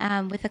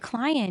with a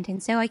client.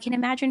 And so I can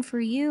imagine for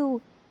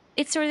you,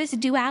 it's sort of this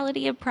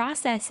duality of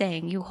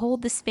processing. You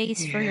hold the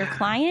space for your Yeah.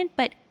 client,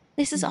 but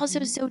this is also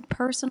hmm so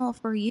personal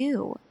for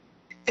you.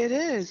 It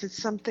is.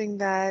 It's something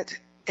that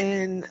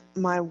in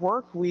my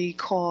work we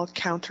call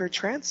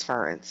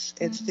countertransference.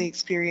 It's the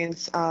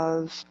experience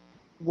of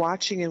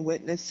watching and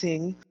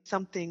witnessing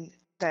something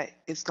that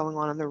is going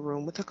on in the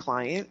room with a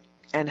client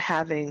and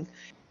having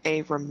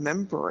a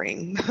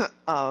remembering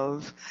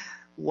of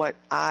what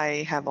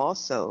I have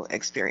also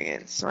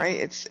experienced, right?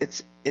 Yeah.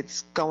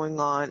 It's going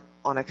on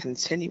a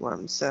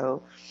continuum.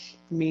 So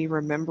me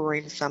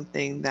remembering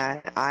something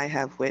that I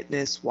have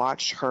witnessed,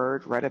 watched,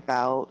 heard, read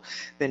about,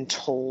 been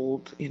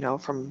told,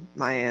 from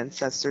my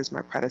ancestors,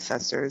 my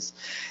predecessors,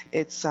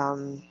 it's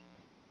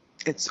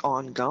it's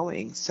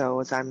ongoing. So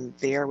as I'm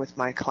there with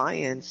my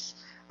clients,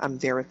 I'm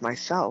there with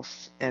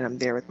myself and I'm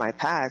there with my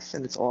past,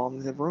 and it's all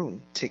in the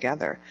room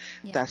together.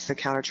 Yeah. That's the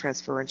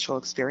countertransferential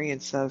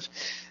experience of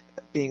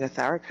being a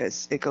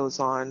therapist. It goes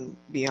on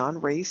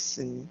beyond race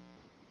and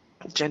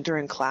gender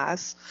and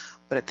class,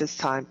 but at this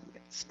time,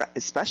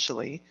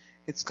 especially,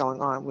 it's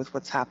going on with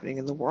what's happening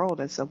in the world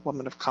as a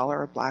woman of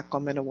color, a Black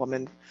woman, a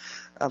woman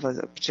of a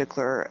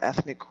particular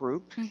ethnic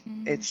group.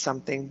 Mm-hmm. It's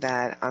something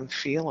that I'm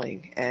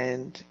feeling,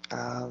 and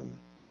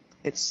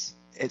it's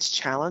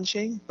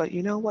challenging. But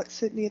you know what,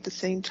 Sydney? At the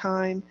same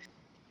time,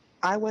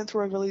 I went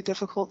through a really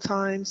difficult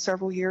time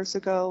several years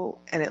ago,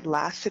 and it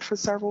lasted for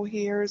several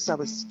years. I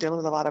was Mm-hmm. dealing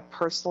with a lot of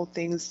personal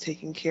things,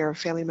 taking care of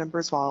family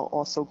members while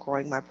also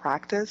growing my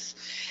practice,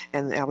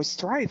 and I was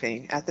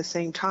thriving at the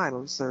same time.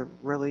 It was a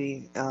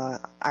really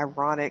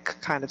ironic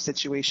kind of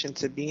situation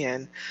to be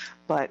in,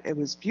 but it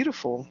was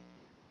beautiful.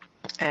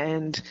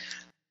 And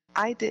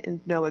I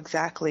didn't know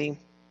exactly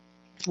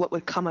what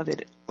would come of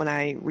it when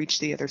I reached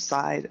the other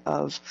side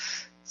of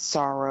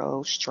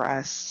sorrow,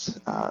 stress,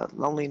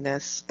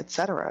 loneliness,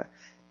 etc.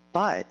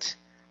 But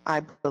I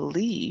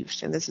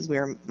believed, and this is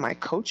where my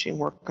coaching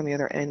work on the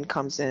other end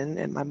comes in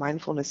and my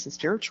mindfulness and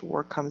spiritual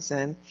work comes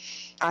in.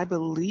 I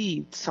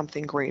believed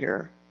something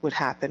greater would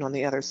happen on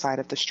the other side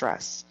of the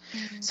stress.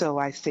 Mm-hmm. So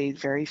I stayed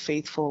very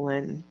faithful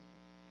in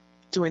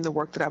doing the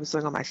work that I was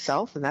doing on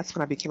myself. And that's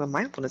when I became a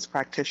mindfulness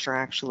practitioner,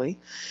 actually.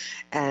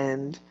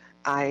 And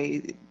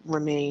I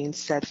remained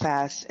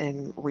steadfast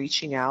in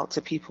reaching out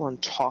to people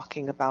and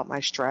talking about my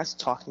stress,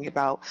 talking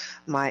about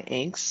my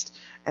angst,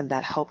 and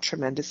that helped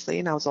tremendously.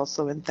 And I was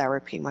also in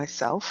therapy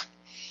myself.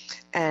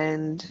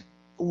 And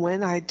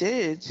when I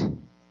did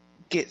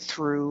get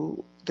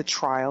through the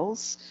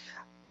trials,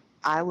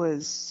 I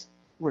was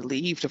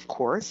relieved, of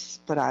course,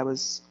 but I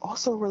was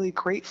also really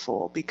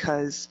grateful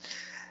because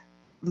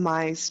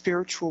my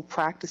spiritual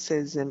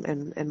practices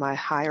and my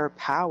higher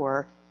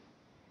power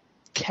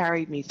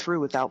carried me through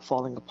without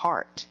falling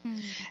apart. Mm-hmm.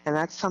 And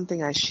that's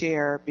something I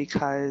share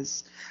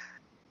because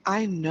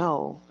I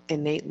know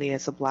innately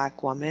as a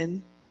Black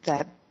woman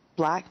that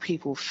Black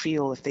people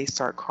feel if they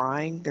start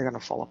crying, they're going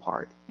to fall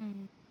apart.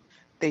 Mm-hmm.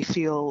 They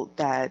feel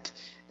that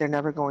they're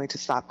never going to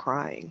stop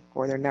crying,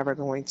 or they're never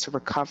going to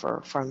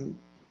recover from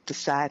the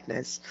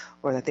sadness,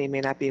 or that they may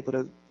not be able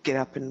to get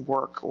up and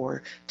work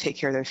or take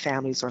care of their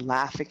families or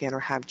laugh again or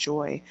have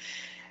joy.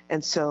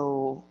 And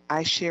so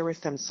I share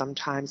with them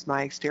sometimes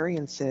my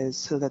experiences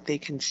so that they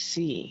can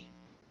see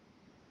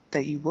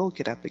that you will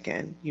get up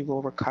again, you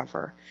will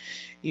recover,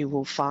 you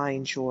will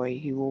find joy,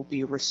 you will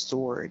be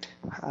restored.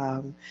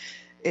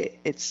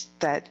 It's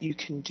that you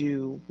can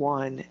do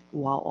one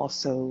while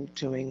also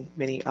doing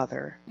many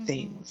other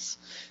things.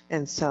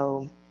 And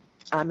so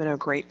I'm in a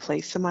great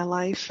place in my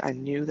life. I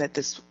knew that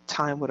this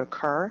time would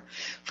occur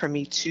for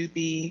me to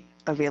be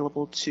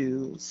available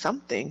to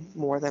something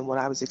more than what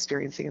I was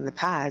experiencing in the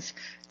past.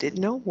 Didn't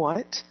know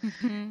what,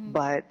 Mm-hmm.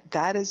 but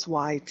that is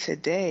why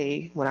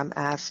today, when I'm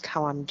asked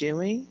how I'm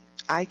doing,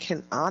 I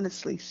can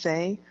honestly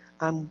say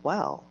I'm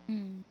well.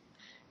 Mm-hmm.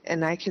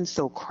 And I can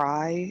still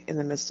cry in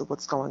the midst of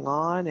what's going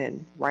on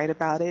and write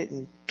about it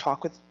and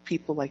talk with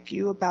people like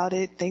you about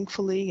it,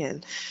 thankfully.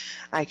 And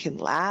I can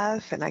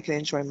laugh and I can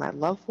enjoy my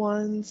loved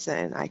ones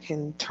and I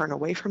can turn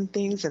away from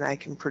things and I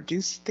can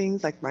produce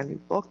things like my new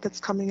book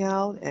that's coming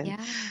out. And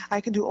Yeah. I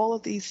can do all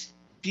of these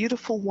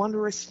beautiful,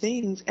 wondrous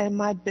things. And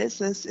my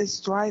business is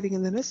thriving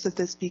in the midst of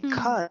this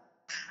because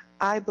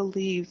I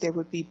believed there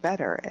would be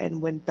better.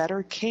 And when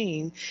better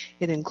came,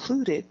 it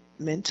included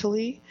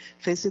mentally,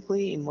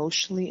 physically,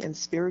 emotionally, and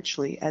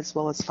spiritually, as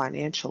well as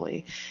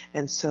financially.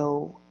 And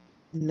so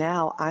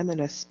now I'm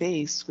in a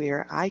space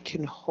where I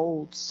can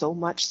hold so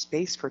much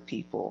space for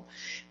people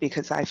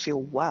because I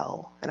feel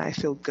well and I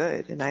feel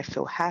good and I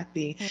feel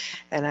happy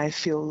and I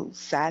feel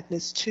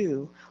sadness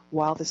too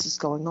while this is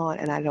going on.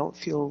 And I don't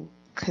feel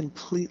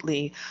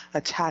completely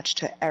attached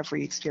to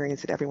every experience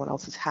that everyone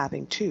else is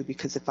having too,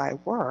 because if I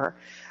were,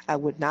 I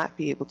would not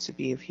be able to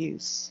be of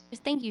use.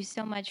 Just thank you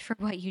so much for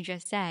what you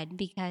just said,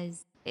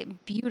 because it's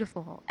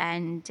beautiful.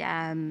 And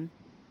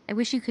I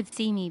wish you could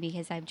see me,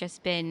 because I've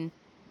just been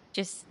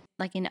just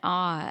like in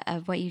awe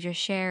of what you just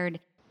shared.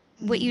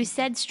 What you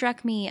said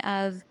struck me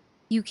of,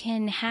 you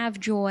can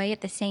have joy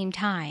at the same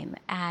time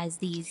as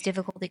these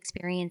difficult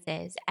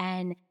experiences.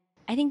 And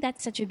I think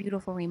that's such a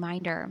beautiful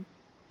reminder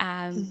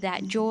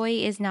that joy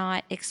is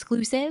not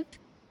exclusive.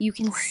 You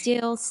can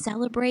still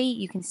celebrate.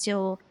 You can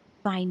still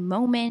find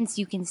moments.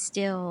 You can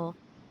still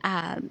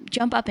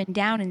jump up and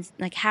down and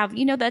like have,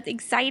 that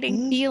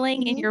exciting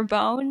feeling in your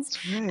bones.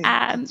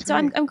 That's So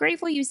right. I'm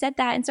grateful you said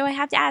that. And so I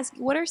have to ask,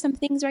 what are some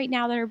things right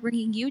now that are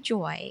bringing you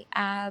joy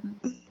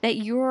that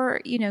you're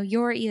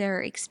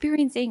either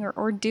experiencing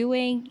or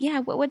doing?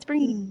 Yeah. What's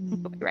bringing you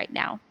joy right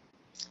now?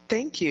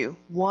 Thank you.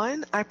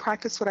 One, I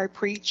practice what I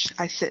preach.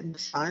 I sit in the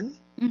sun.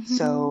 Mhm.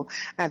 So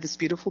I have this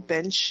beautiful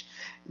bench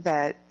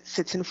that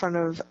sits in front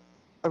of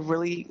a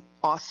really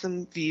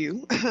awesome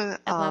view I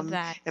love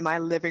that. in my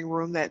living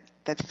room that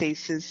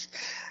faces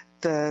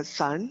the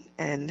sun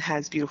and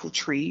has beautiful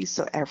trees.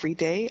 So every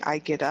day I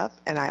get up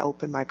and I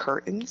open my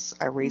curtains,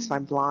 I raise my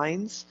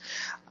blinds.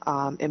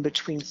 In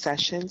between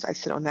sessions, I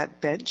sit on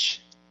that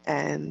bench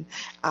and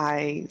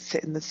I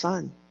sit in the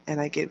sun and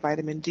I get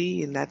vitamin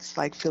D, and that's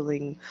like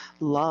feeling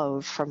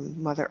love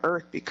from Mother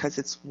Earth because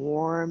it's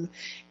warm,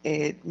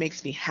 it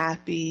makes me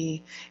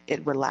happy,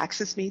 it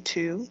relaxes me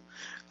too.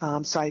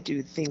 So I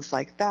do things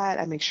like that.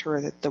 I make sure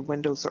that the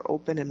windows are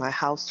open in my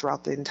house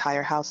throughout the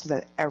entire house so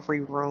that every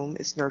room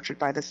is nurtured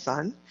by the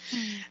sun.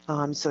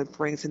 So it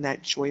brings in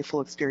that joyful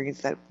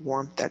experience, that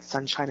warmth, that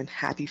sunshine and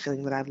happy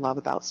feeling that I love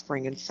about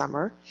spring and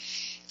summer.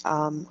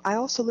 I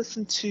also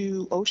listen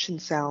to ocean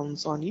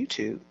sounds on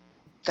YouTube.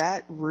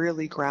 That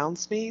really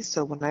grounds me.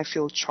 So when I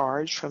feel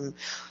charged from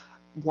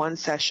one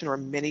session or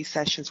many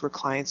sessions where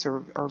clients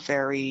are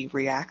very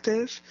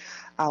reactive,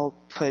 I'll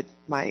put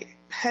my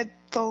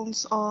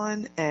headphones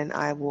on and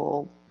I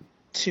will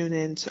tune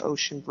into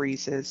ocean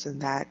breezes,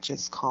 and that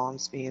just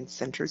calms me and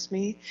centers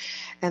me.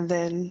 And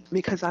then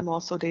because I'm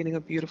also dating a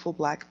beautiful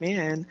Black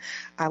man,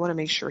 I want to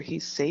make sure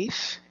he's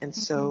safe. And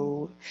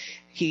so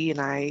he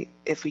and I,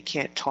 if we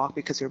can't talk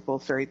because we're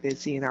both very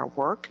busy in our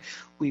work,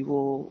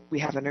 we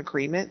have an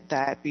agreement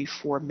that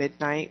before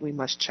midnight we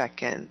must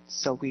check in.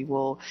 So we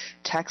will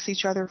text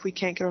each other if we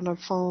can't get on the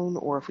phone,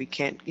 or if we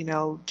can't,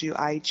 do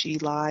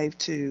IG live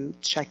to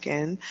check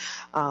in.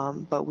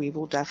 But we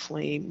will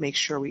definitely make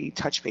sure we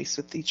touch base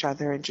with each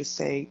other and just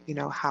say,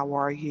 how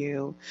are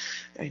you?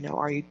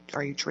 Are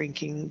you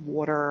drinking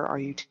water? Are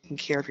you taking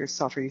care of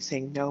yourself? Are you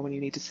saying no when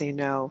you need to say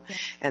no? Yeah.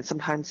 And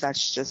sometimes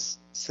that's just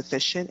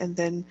sufficient. And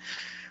then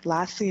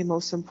lastly, and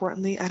most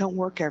importantly, I don't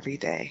work every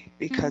day,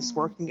 because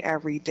working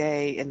every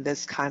day in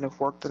this kind of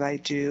work that I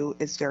do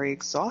is very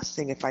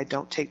exhausting. If I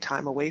don't take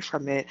time away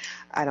from it,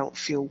 I don't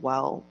feel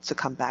well to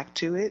come back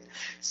to it.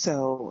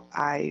 So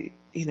I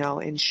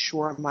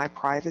ensure my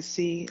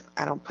privacy.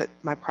 I don't put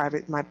my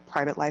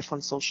private life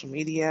on social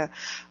media.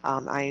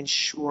 I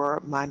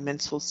ensure my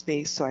mental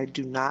space, so I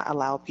do not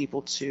allow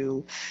people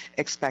to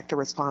expect a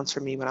response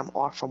from me when I'm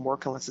off from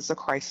work, unless it's a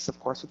crisis, of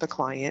course, with a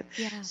client.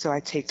 Yeah. So I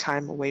take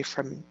time away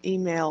from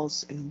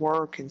emails and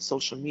work and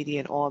social media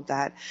and all of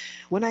that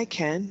when I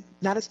can.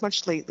 Not as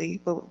much lately,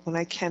 but when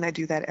I can, I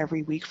do that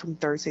every week from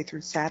Thursday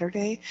through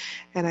Saturday,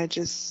 and I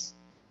just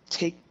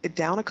take it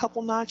down a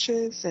couple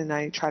notches and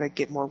I try to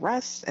get more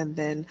rest, and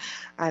then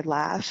I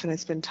laugh and I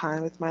spend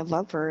time with my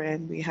lover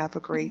and we have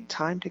a great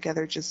time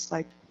together, just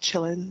like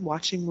chilling,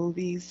 watching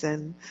movies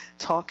and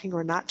talking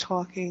or not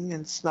talking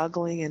and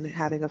snuggling and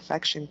having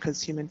affection, because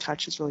human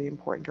touch is really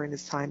important during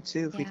this time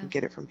too, if we can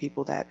get it from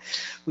people that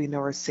we know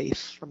are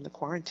safe from the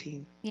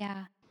quarantine.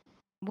 Yeah.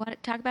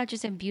 Talk about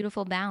just a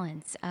beautiful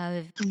balance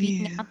of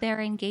being out there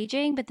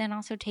engaging, but then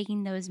also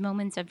taking those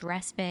moments of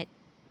respite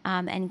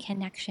and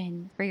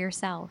connection for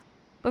yourself.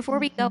 Before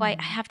we go, I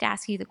have to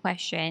ask you the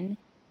question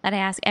that I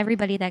ask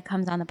everybody that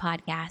comes on the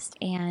podcast,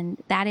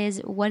 and that is,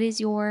 what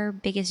is your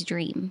biggest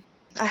dream?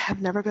 I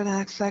have never been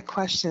asked that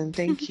question.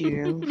 Thank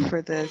you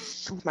for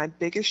this. My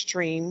biggest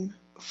dream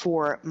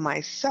for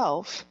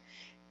myself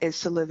is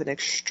to live an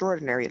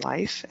extraordinary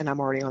life, and I'm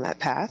already on that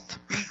path.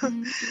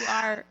 You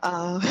are.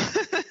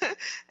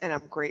 And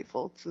I'm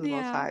grateful to the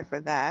Most Yeah. High for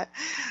that.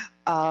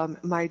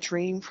 My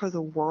dream for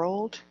the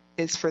world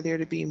is for there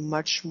to be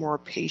much more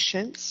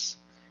patience,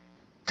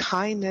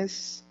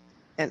 kindness,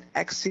 and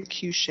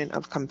execution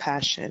of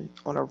compassion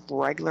on a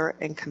regular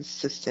and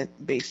consistent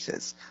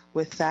basis.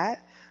 With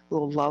that,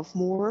 we'll love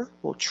more,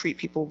 we'll treat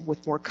people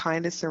with more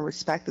kindness and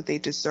respect that they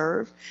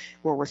deserve,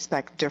 we'll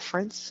respect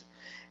difference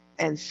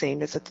and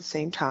sameness at the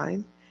same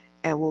time,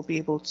 and we'll be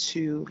able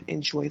to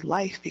enjoy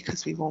life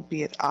because we won't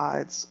be at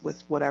odds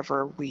with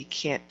whatever we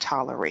can't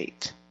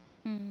tolerate.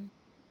 Mm.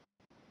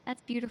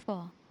 That's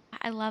beautiful.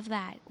 I love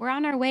that. We're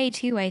on our way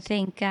too, I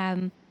think.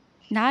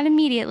 Not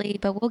immediately,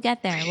 but we'll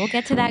get there. We'll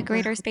get to that I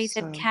greater hope space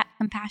of so.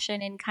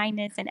 compassion and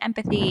kindness and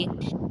empathy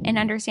and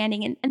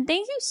understanding. And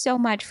thank you so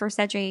much for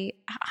such a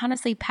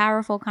honestly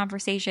powerful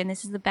conversation.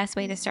 This is the best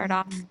way to start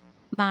off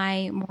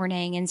my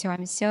morning. And so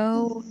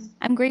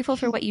I'm grateful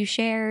for what you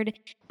shared,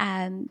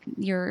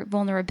 your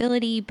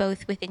vulnerability,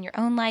 both within your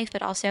own life,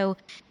 but also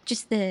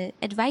just the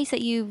advice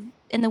that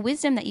and the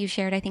wisdom that you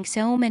shared. I think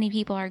so many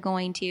people are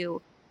going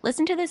to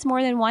listen to this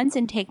more than once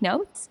and take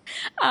notes.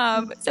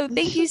 So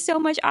thank you so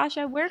much,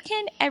 Asha. Where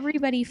can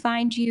everybody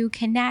find you,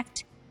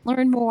 connect,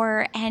 learn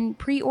more, and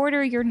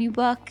pre-order your new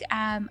book,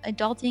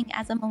 Adulting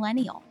as a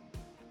Millennial?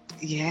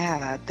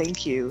 Yeah,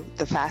 thank you.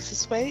 The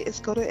fastest way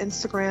is go to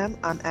Instagram.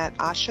 I'm at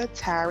Asha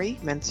Tari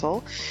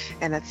Mental,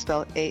 and that's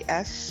spelled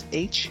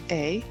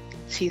ASHA,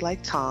 T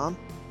like Tom,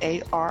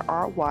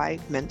 ARRY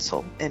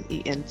Mental,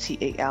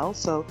 MENTAL.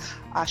 So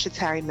Asha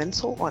Tari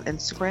Mental on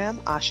Instagram,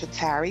 Asha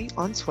Tari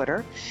on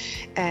Twitter,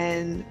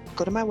 and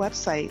go to my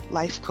website,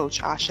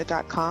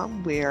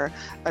 lifecoachasha.com, where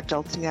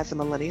Adulting as a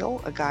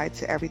Millennial, a guide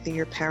to everything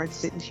your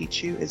parents didn't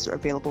teach you, is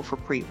available for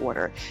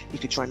pre-order. You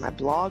could join my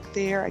blog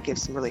there. I give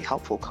some really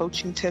helpful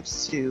coaching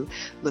tips to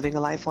living a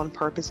life on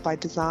purpose by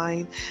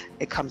design.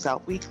 It comes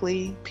out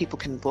weekly. People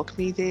can book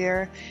me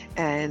there.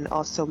 And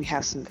also we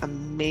have some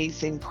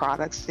amazing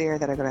products there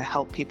that are going to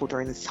help people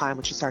during this time,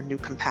 which is our new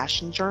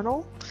compassion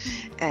journal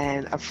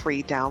and a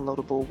free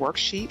downloadable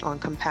worksheet on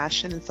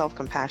compassion and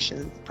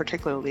self-compassion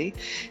particularly.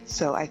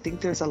 So I think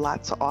there's a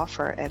lot to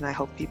offer, and I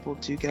hope people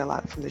do get a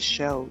lot from this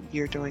show.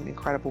 You're doing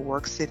incredible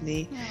work,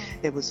 Sydney. Yeah.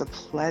 It was a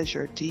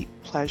pleasure, deep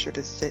pleasure,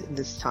 to sit in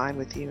this time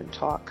with you and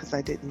talk, because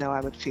I didn't know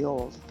I would feel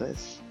all of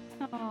this.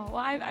 Oh, well,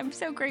 I'm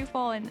so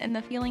grateful, and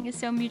the feeling is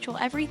so mutual.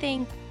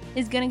 Everything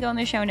is going to go in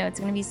the show notes.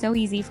 It's going to be so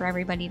easy for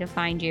everybody to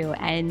find you,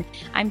 and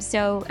I'm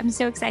so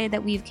excited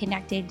that we've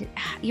connected.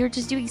 You're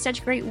just doing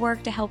such great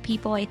work to help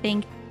people, I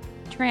think,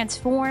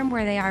 transform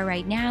where they are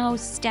right now,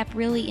 step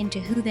really into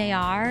who they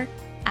are,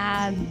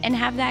 and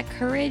have that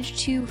courage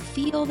to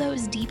feel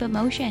those deep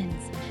emotions.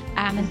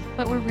 And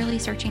what we're really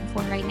searching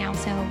for right now.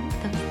 So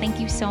thank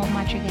you so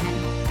much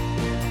again.